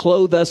should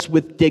clothe us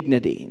with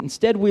dignity.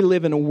 Instead, we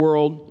live in a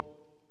world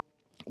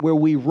where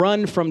we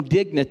run from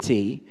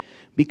dignity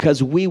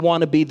because we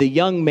want to be the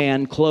young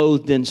man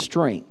clothed in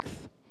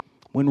strength,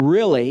 when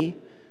really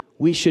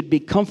we should be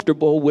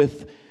comfortable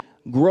with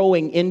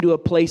growing into a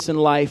place in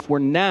life where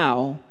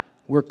now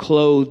we're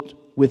clothed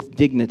with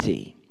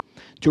dignity.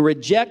 To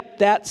reject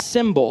that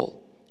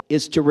symbol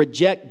is to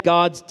reject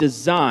God's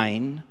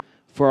design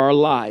for our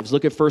lives.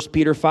 Look at 1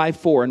 Peter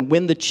 5:4. And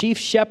when the chief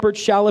shepherd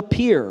shall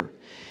appear,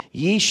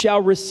 ye shall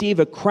receive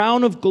a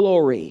crown of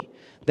glory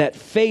that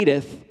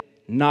fadeth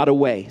not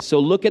away. So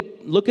look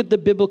at the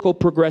biblical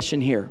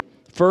progression here.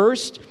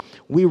 First,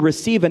 we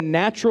receive a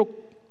natural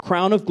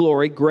crown of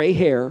glory, gray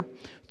hair,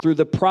 through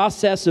the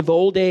process of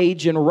old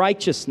age and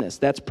righteousness.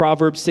 That's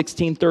Proverbs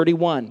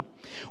 16:31.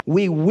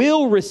 We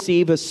will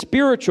receive a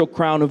spiritual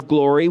crown of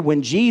glory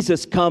when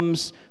Jesus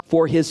comes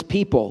for his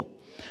people.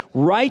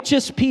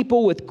 Righteous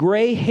people with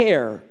gray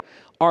hair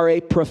are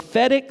a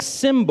prophetic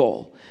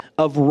symbol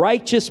of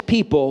righteous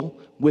people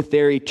with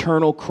their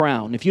eternal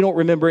crown. If you don't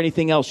remember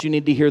anything else, you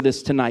need to hear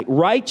this tonight.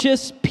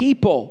 Righteous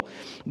people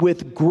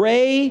with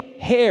gray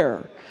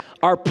hair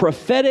are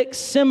prophetic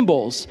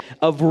symbols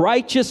of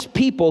righteous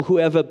people who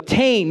have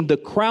obtained the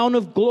crown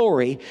of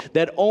glory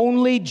that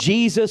only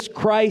Jesus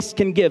Christ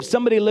can give.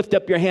 Somebody lift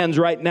up your hands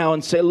right now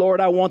and say, Lord,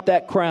 I want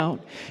that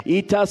crown.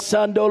 We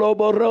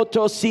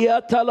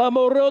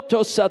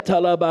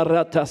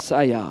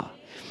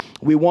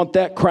want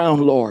that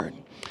crown, Lord.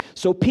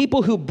 So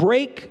people who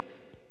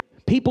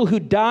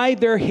dye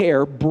their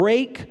hair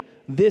break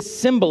this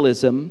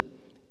symbolism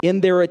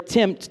in their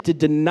attempt to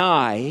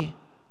deny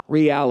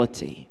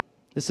reality.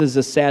 This is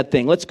a sad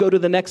thing. Let's go to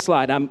the next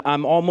slide.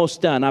 I'm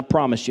almost done, I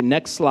promise you.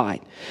 Next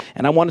slide.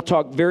 And I want to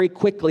talk very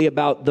quickly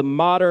about the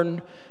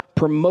modern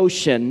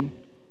promotion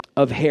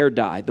of hair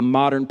dye. The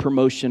modern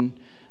promotion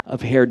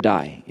of hair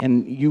dye.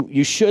 And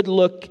you should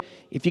look,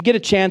 if you get a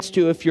chance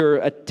to, if you're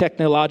a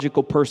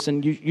technological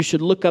person, you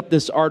should look up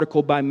this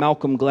article by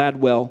Malcolm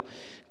Gladwell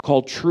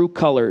called True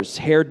Colors,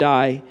 Hair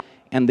Dye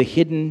and the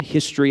Hidden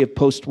History of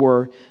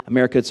Post-War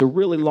America. It's a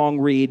really long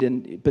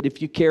read, but if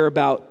you care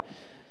about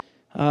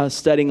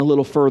studying a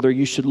little further,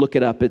 you should look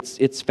it up.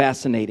 It's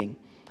fascinating.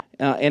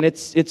 And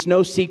it's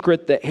no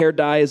secret that hair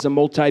dye is a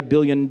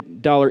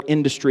multi-billion-dollar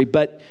industry.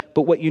 But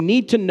what you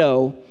need to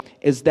know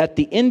is that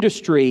the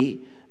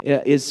industry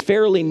is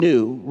fairly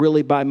new,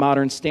 really by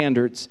modern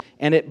standards.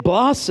 And it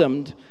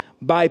blossomed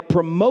by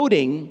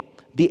promoting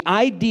the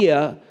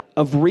idea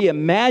of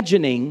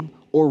reimagining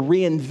or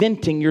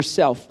reinventing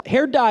yourself.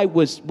 Hair dye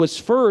was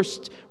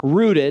first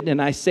rooted,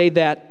 and I say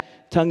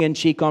that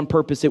tongue-in-cheek on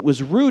purpose, it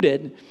was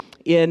rooted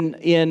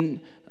in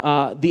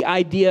the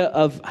idea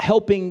of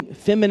helping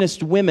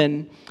feminist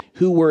women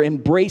who were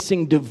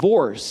embracing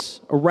divorce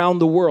around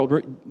the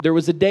world. There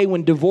was a day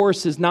when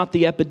divorce is not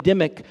the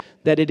epidemic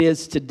that it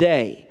is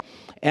today.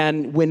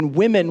 And when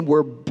women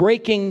were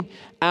breaking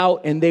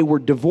out and they were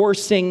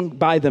divorcing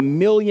by the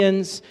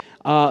millions,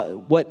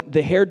 what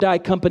the hair dye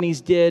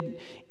companies did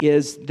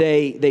is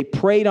they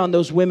preyed on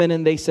those women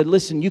and they said,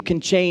 listen, you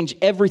can change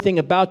everything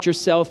about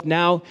yourself.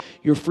 Now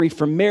you're free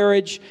from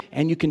marriage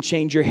and you can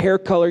change your hair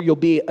color. You'll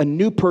be a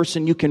new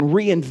person. You can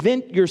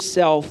reinvent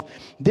yourself.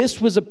 This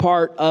was a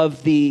part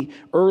of the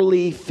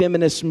early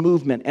feminist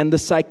movement. And the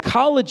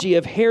psychology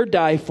of hair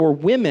dye for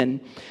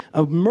women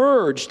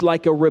emerged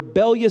like a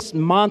rebellious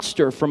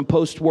monster from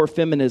post-war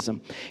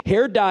feminism.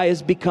 Hair dye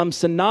has become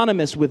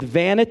synonymous with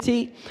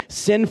vanity,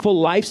 sinful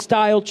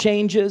lifestyle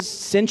changes,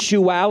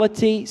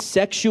 sensuality,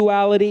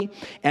 sexuality,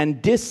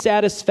 and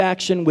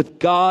dissatisfaction with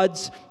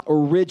God's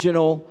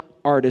original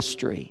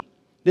artistry.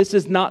 This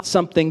is not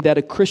something that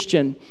a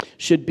Christian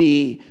should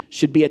be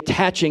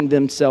attaching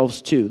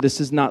themselves to. This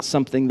is not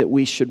something that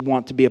we should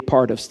want to be a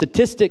part of.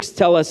 Statistics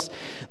tell us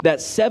that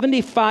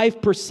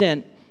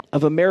 75%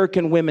 of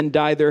American women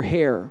dye their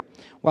hair,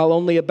 while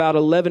only about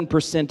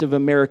 11% of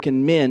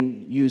American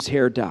men use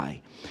hair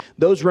dye.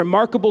 Those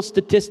remarkable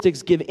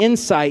statistics give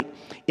insight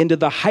into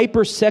the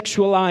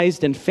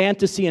hypersexualized and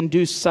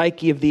fantasy-induced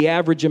psyche of the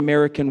average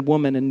American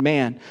woman and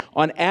man.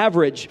 On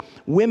average,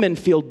 women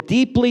feel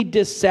deeply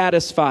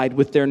dissatisfied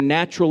with their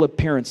natural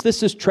appearance.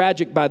 This is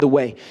tragic, by the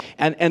way.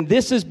 And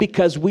this is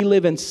because we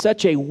live in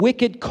such a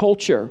wicked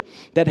culture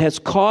that has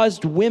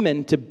caused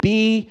women to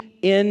be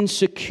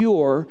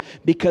insecure,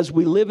 because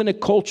we live in a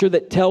culture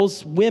that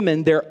tells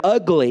women they're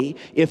ugly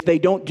if they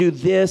don't do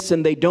this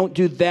and they don't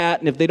do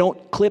that, and if they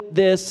don't clip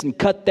this and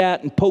cut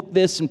that and poke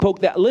this and poke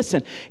that.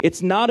 Listen,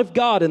 it's not of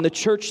God, and the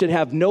church should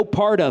have no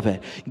part of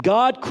it.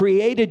 God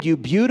created you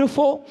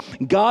beautiful.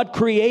 God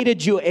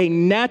created you a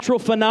natural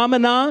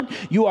phenomenon.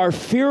 You are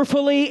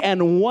fearfully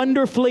and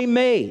wonderfully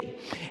made.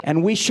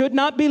 And we should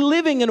not be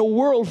living in a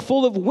world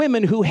full of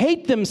women who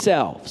hate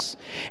themselves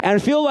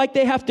and feel like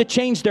they have to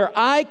change their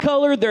eye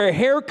color, their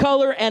hair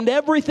color, and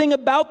everything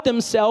about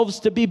themselves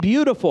to be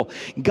beautiful.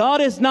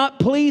 God is not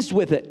pleased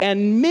with it.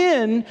 And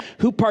men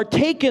who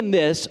partake in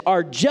this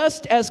are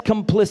just as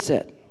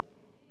complicit.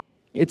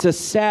 It's a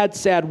sad,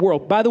 sad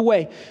world. By the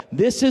way,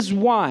 this is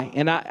why,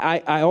 and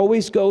I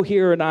always go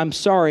here, and I'm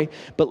sorry,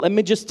 but let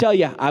me just tell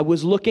you, I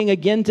was looking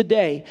again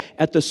today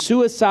at the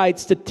suicide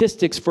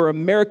statistics for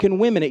American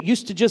women. It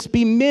used to just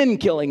be men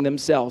killing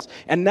themselves,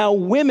 and now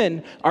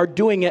women are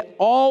doing it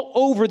all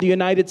over the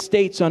United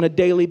States on a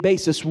daily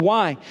basis.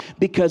 Why?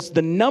 Because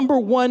the number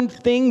one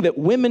thing that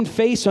women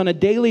face on a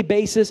daily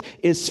basis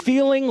is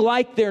feeling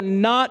like they're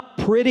not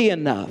pretty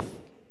enough.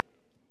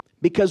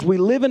 Because we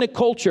live in a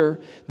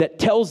culture that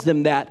tells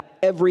them that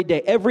every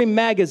day. Every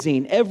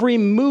magazine, every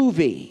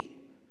movie,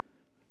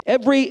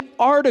 every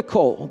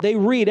article they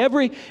read,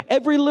 every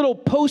little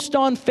post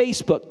on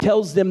Facebook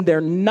tells them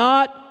they're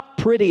not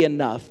pretty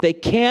enough. They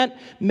can't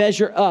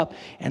measure up.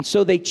 And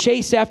so they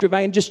chase after, if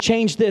I can just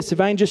change this,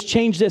 if I can just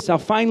change this, I'll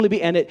finally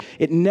be, and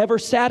it never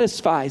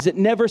satisfies. It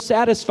never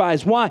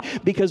satisfies. Why?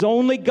 Because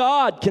only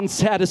God can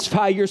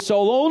satisfy your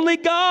soul. Only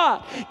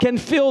God can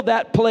fill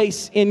that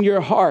place in your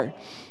heart.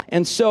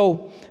 And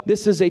so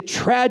this is a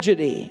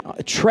tragedy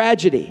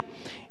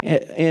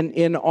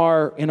in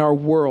our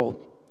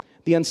world.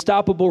 The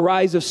unstoppable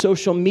rise of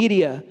social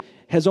media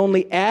has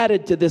only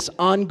added to this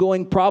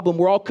ongoing problem.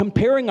 We're all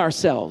comparing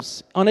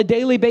ourselves on a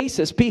daily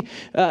basis.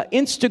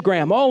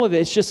 Instagram, all of it,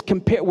 it's just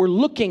we're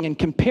looking and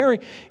comparing.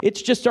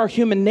 It's just our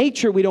human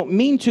nature. We don't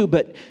mean to,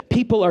 but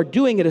people are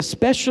doing it,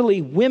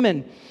 especially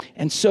women.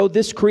 And so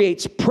this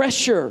creates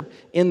pressure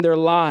in their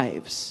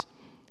lives.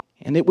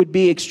 And it would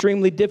be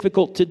extremely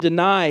difficult to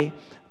deny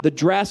the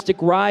drastic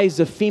rise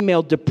of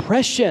female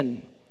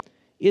depression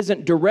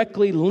isn't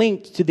directly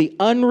linked to the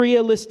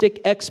unrealistic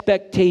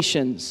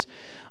expectations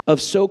of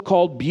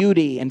so-called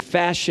beauty and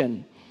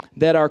fashion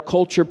that our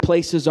culture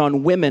places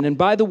on women. And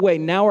by the way,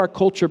 now our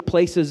culture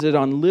places it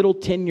on little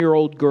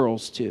 10-year-old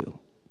girls too.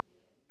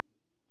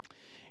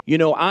 You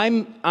know,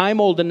 I'm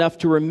old enough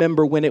to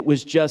remember when it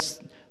was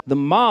just the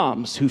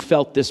moms who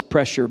felt this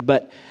pressure,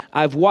 but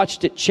I've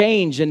watched it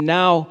change, and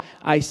now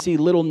I see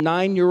little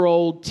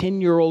 9-year-old,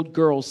 10-year-old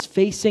girls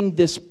facing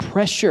this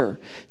pressure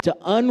to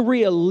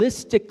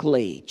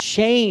unrealistically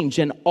change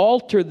and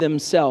alter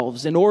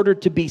themselves in order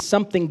to be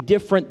something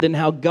different than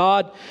how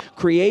God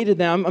created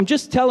them. I'm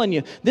just telling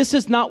you, this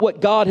is not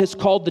what God has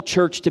called the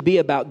church to be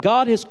about.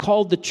 God has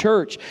called the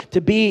church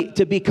to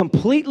be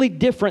completely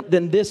different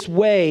than this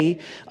way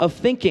of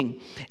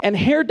thinking. And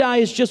hair dye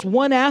is just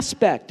one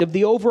aspect of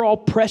the overall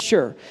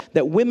pressure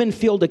that women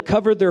feel to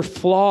cover their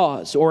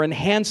flaws or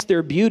enhance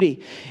their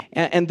beauty.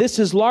 And this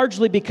is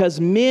largely because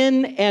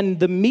men and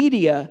the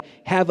media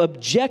have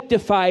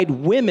objectified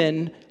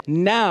women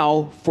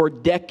now for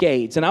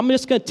decades. And I'm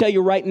just going to tell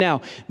you right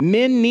now,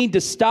 men need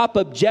to stop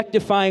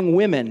objectifying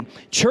women.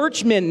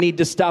 Church men need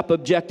to stop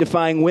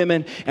objectifying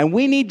women. And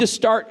we need to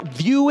start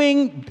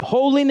viewing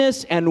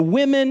holiness and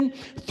women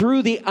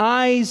through the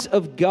eyes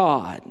of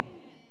God.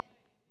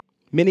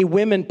 Many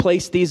women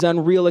place these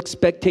unreal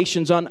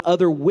expectations on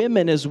other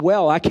women as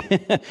well.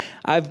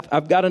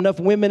 I've got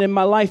enough women in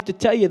my life to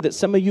tell you that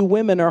some of you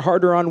women are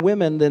harder on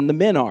women than the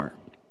men are.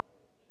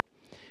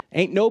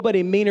 Ain't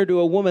nobody meaner to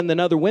a woman than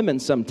other women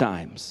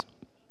sometimes.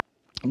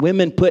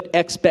 Women put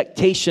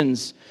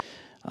expectations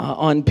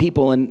on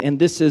people, and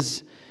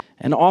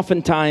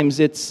oftentimes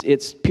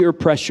it's peer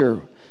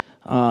pressure,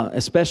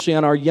 especially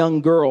on our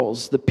young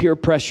girls. The peer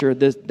pressure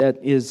that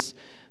is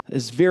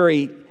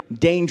very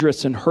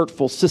dangerous and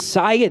hurtful.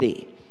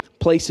 Society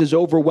places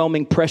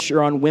overwhelming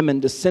pressure on women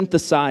to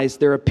synthesize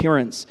their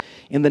appearance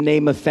in the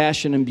name of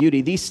fashion and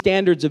beauty. These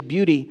standards of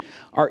beauty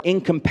are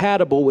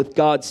incompatible with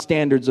God's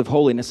standards of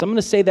holiness. I'm going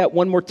to say that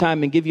one more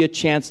time and give you a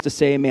chance to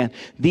say amen.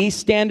 These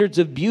standards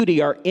of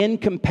beauty are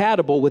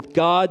incompatible with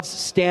God's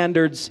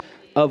standards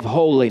of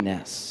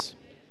holiness.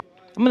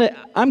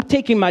 I'm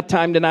taking my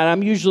time tonight.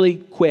 I'm usually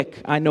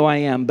quick. I know I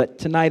am, but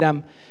tonight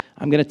I'm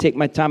going to take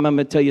my time. I'm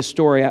going to tell you a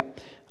story.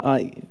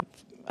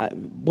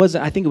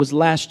 I think it was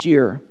last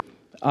year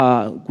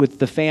with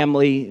the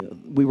family.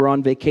 We were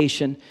on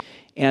vacation,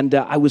 and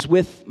I was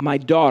with my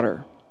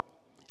daughter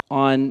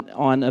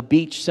on a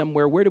beach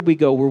somewhere. Where did we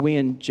go? Were we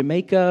in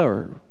Jamaica,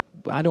 or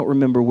I don't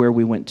remember where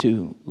we went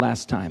to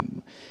last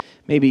time.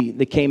 Maybe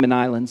the Cayman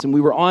Islands. And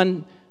we were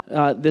on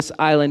this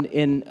island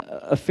in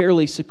a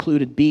fairly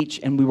secluded beach,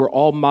 and we were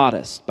all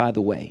modest, by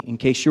the way. In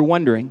case you're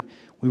wondering,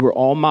 we were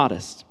all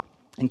modest,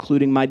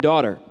 including my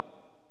daughter.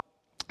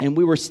 And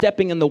we were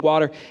stepping in the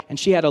water, and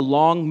she had a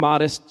long,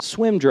 modest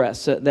swim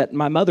dress that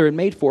my mother had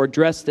made for her, a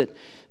dress that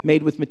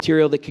made with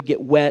material that could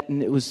get wet,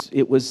 and it was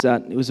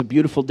a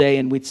beautiful day,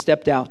 and we'd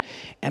stepped out.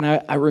 And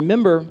I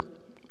remember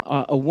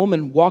a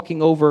woman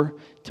walking over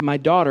to my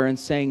daughter and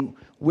saying,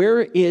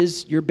 "Where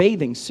is your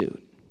bathing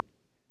suit?"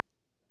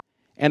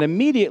 And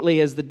immediately,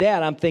 as the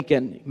dad, I'm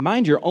thinking,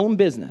 mind your own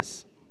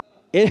business.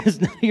 It is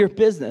none of your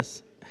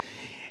business.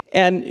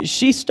 And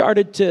she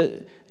started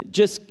to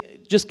just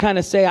kind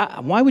of say,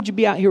 "Why would you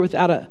be out here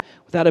without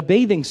a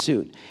bathing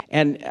suit?"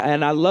 And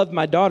I loved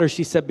my daughter.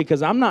 She said,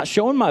 "Because I'm not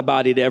showing my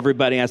body to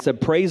everybody." I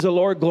said, "Praise the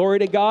Lord, glory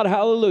to God,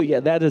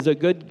 hallelujah." That is a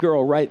good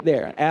girl right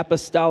there,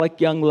 apostolic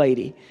young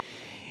lady.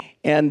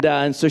 And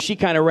so she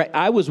kind of,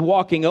 I was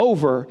walking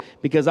over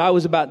because I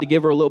was about to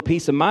give her a little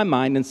piece of my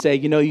mind and say,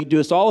 "You do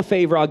us all a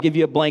favor. I'll give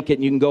you a blanket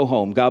and you can go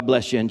home. God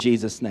bless you in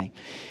Jesus' name."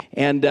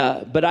 And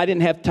but I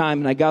didn't have time,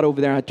 and I got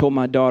over there and I told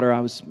my daughter I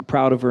was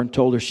proud of her and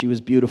told her she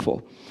was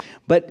beautiful.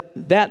 But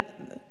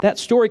that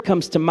story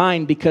comes to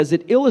mind because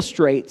it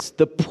illustrates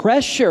the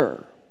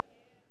pressure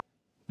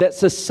that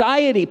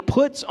society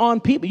puts on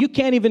people. You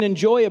can't even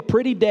enjoy a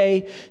pretty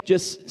day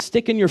just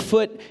sticking your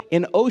foot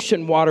in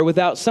ocean water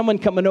without someone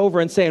coming over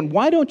and saying,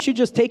 "Why don't you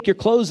just take your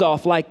clothes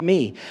off like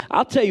me?"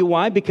 I'll tell you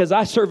why. Because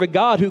I serve a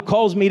God who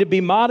calls me to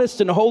be modest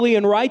and holy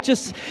and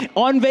righteous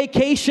on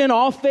vacation,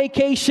 off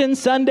vacation,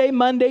 Sunday,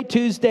 Monday,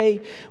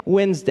 Tuesday,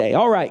 Wednesday.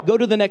 All right, go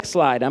to the next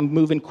slide. I'm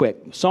moving quick.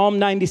 Psalm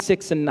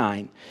 96 and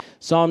 9.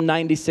 Psalm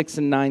 96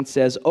 and 9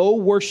 says, "Oh,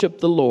 worship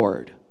the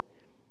Lord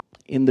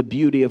in the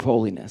beauty of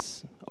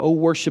holiness." Oh,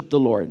 worship the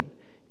Lord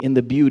in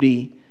the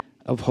beauty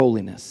of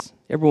holiness.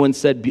 Everyone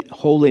said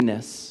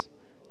holiness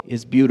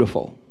is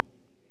beautiful.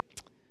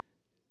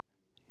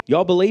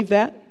 Y'all believe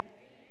that?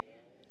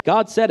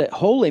 God said it.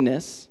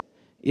 Holiness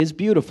is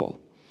beautiful.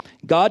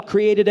 God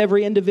created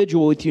every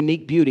individual with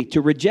unique beauty.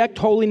 To reject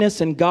holiness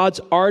and God's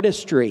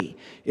artistry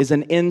is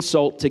an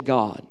insult to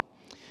God.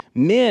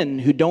 Men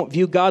who don't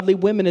view godly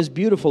women as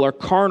beautiful are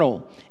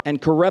carnal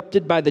and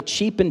corrupted by the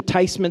cheap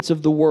enticements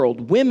of the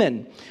world.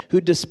 Women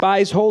who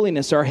despise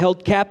holiness are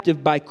held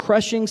captive by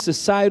crushing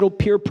societal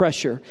peer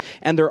pressure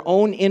and their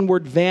own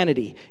inward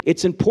vanity.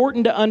 It's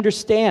important to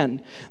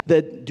understand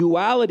the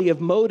duality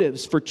of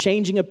motives for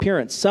changing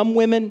appearance. Some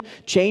women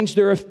change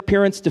their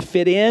appearance to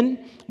fit in,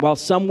 while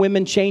some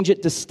women change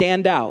it to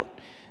stand out.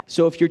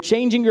 So if you're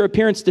changing your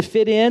appearance to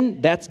fit in,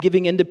 that's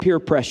giving into peer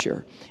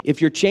pressure. If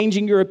you're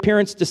changing your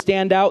appearance to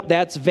stand out,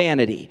 that's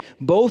vanity.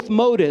 Both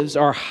motives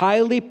are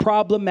highly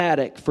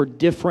problematic for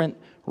different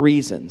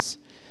reasons.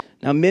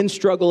 Now, men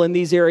struggle in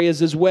these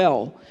areas as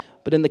well,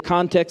 but in the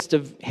context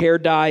of hair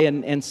dye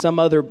and some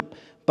other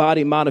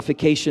body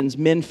modifications,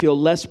 men feel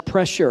less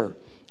pressure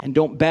and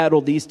don't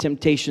battle these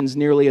temptations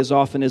nearly as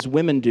often as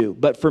women do.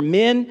 But for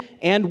men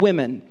and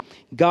women,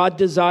 God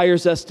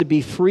desires us to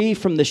be free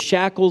from the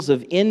shackles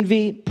of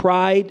envy,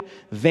 pride,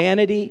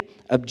 vanity,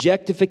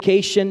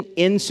 objectification,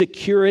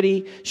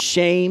 insecurity,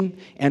 shame,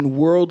 and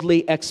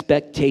worldly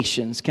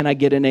expectations. Can I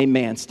get an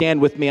amen? Stand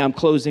with me. I'm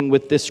closing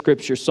with this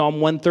scripture. Psalm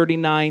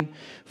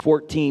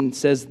 139:14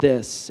 says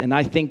this, and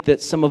I think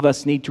that some of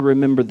us need to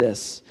remember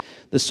this.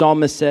 The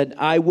psalmist said,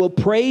 "I will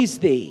praise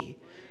thee,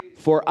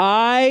 for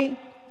I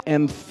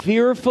am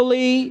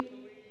fearfully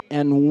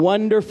and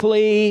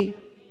wonderfully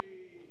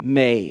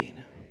made."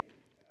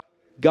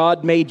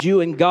 God made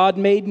you and God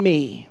made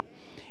me.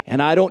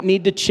 And I don't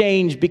need to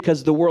change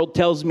because the world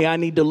tells me I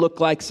need to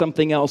look like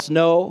something else.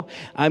 No,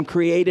 I'm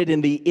created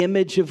in the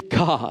image of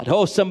God.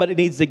 Oh, somebody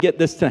needs to get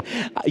this tonight.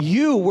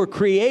 You were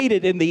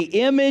created in the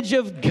image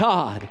of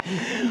God.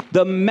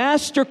 The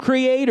master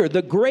creator,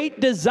 the great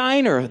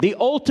designer, the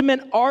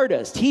ultimate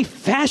artist. He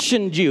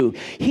fashioned you.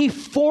 He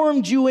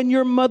formed you in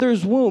your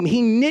mother's womb.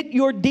 He knit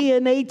your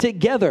DNA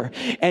together.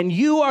 And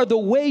you are the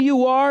way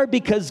you are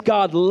because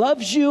God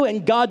loves you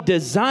and God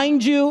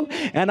designed you.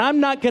 And I'm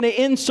not going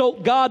to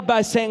insult God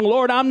by saying,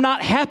 Lord, I'm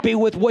not happy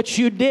with what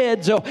you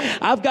did, so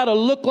I've got to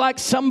look like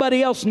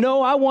somebody else.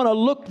 No, I want to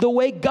look the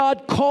way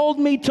God called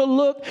me to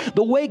look,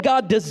 the way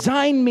God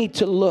designed me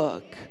to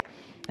look.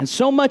 And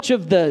so much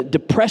of the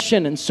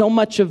depression and so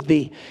much of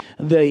the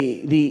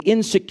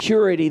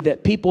insecurity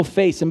that people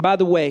face, and by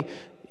the way,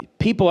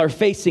 people are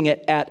facing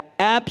it at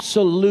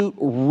absolute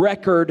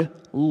record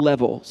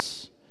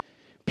levels.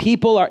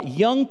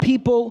 Young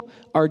people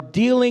are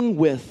dealing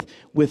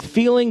with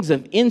feelings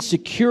of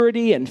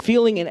insecurity and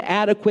feeling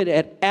inadequate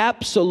at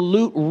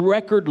absolute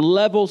record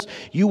levels.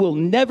 You will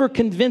never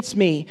convince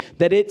me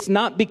that it's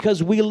not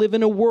because we live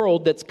in a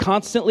world that's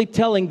constantly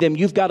telling them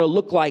you've got to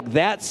look like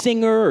that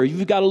singer, or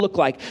you've got to look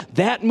like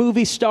that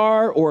movie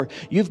star, or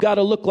you've got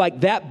to look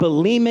like that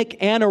bulimic,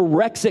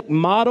 anorexic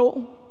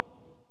model.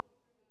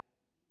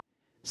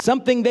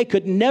 Something they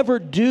could never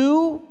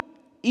do.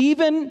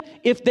 Even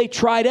if they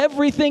tried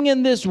everything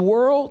in this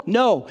world,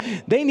 no,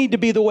 they need to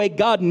be the way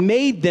God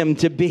made them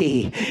to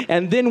be.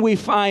 And then we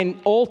find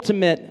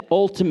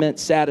ultimate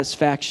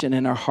satisfaction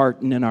in our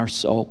heart and in our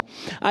soul.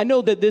 I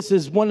know that this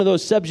is one of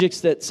those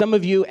subjects that some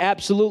of you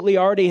absolutely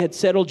already had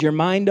settled your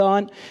mind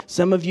on.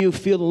 Some of you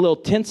feel a little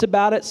tense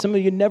about it. Some of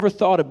you never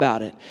thought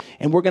about it.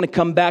 And we're going to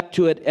come back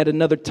to it at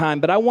another time.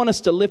 But I want us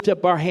to lift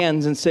up our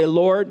hands and say,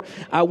 Lord,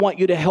 I want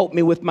you to help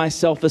me with my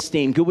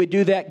self-esteem. Could we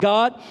do that,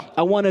 God?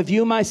 I want to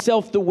view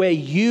myself the way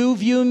you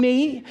view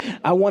me.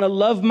 I want to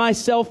love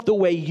myself the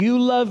way you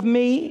love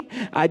me.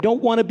 I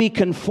don't want to be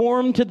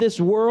conformed to this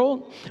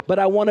world, but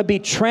I want to be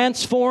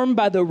transformed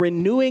by the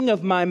renewing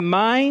of my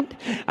mind.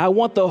 I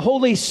want the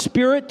Holy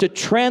Spirit to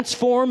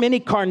transform any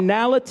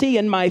carnality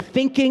in my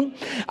thinking.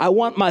 I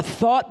want my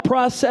thought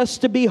process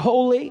to be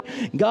holy.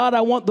 God,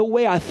 I want the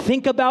way I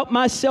think about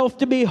myself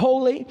to be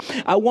holy.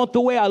 I want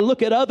the way I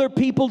look at other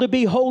people to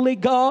be holy,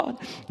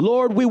 God.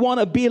 Lord, we want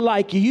to be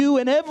like you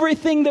in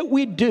everything that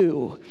we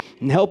do.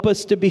 And help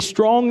us to be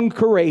strong and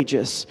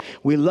courageous.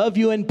 We love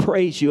you and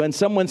praise you. And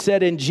someone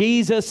said, in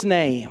Jesus'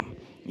 name.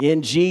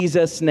 In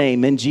Jesus'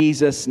 name. In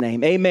Jesus'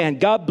 name. Amen.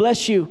 God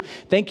bless you.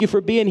 Thank you for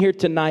being here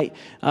tonight.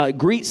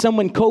 Greet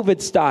someone COVID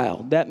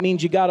style. That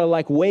means you got to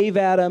like wave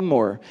at them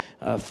or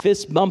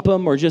fist bump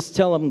them or just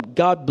tell them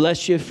God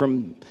bless you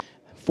from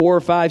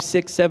 4, 5,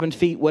 6, 7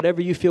 feet,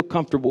 whatever you feel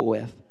comfortable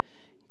with.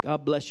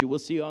 God bless you. We'll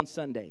see you on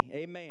Sunday.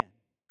 Amen.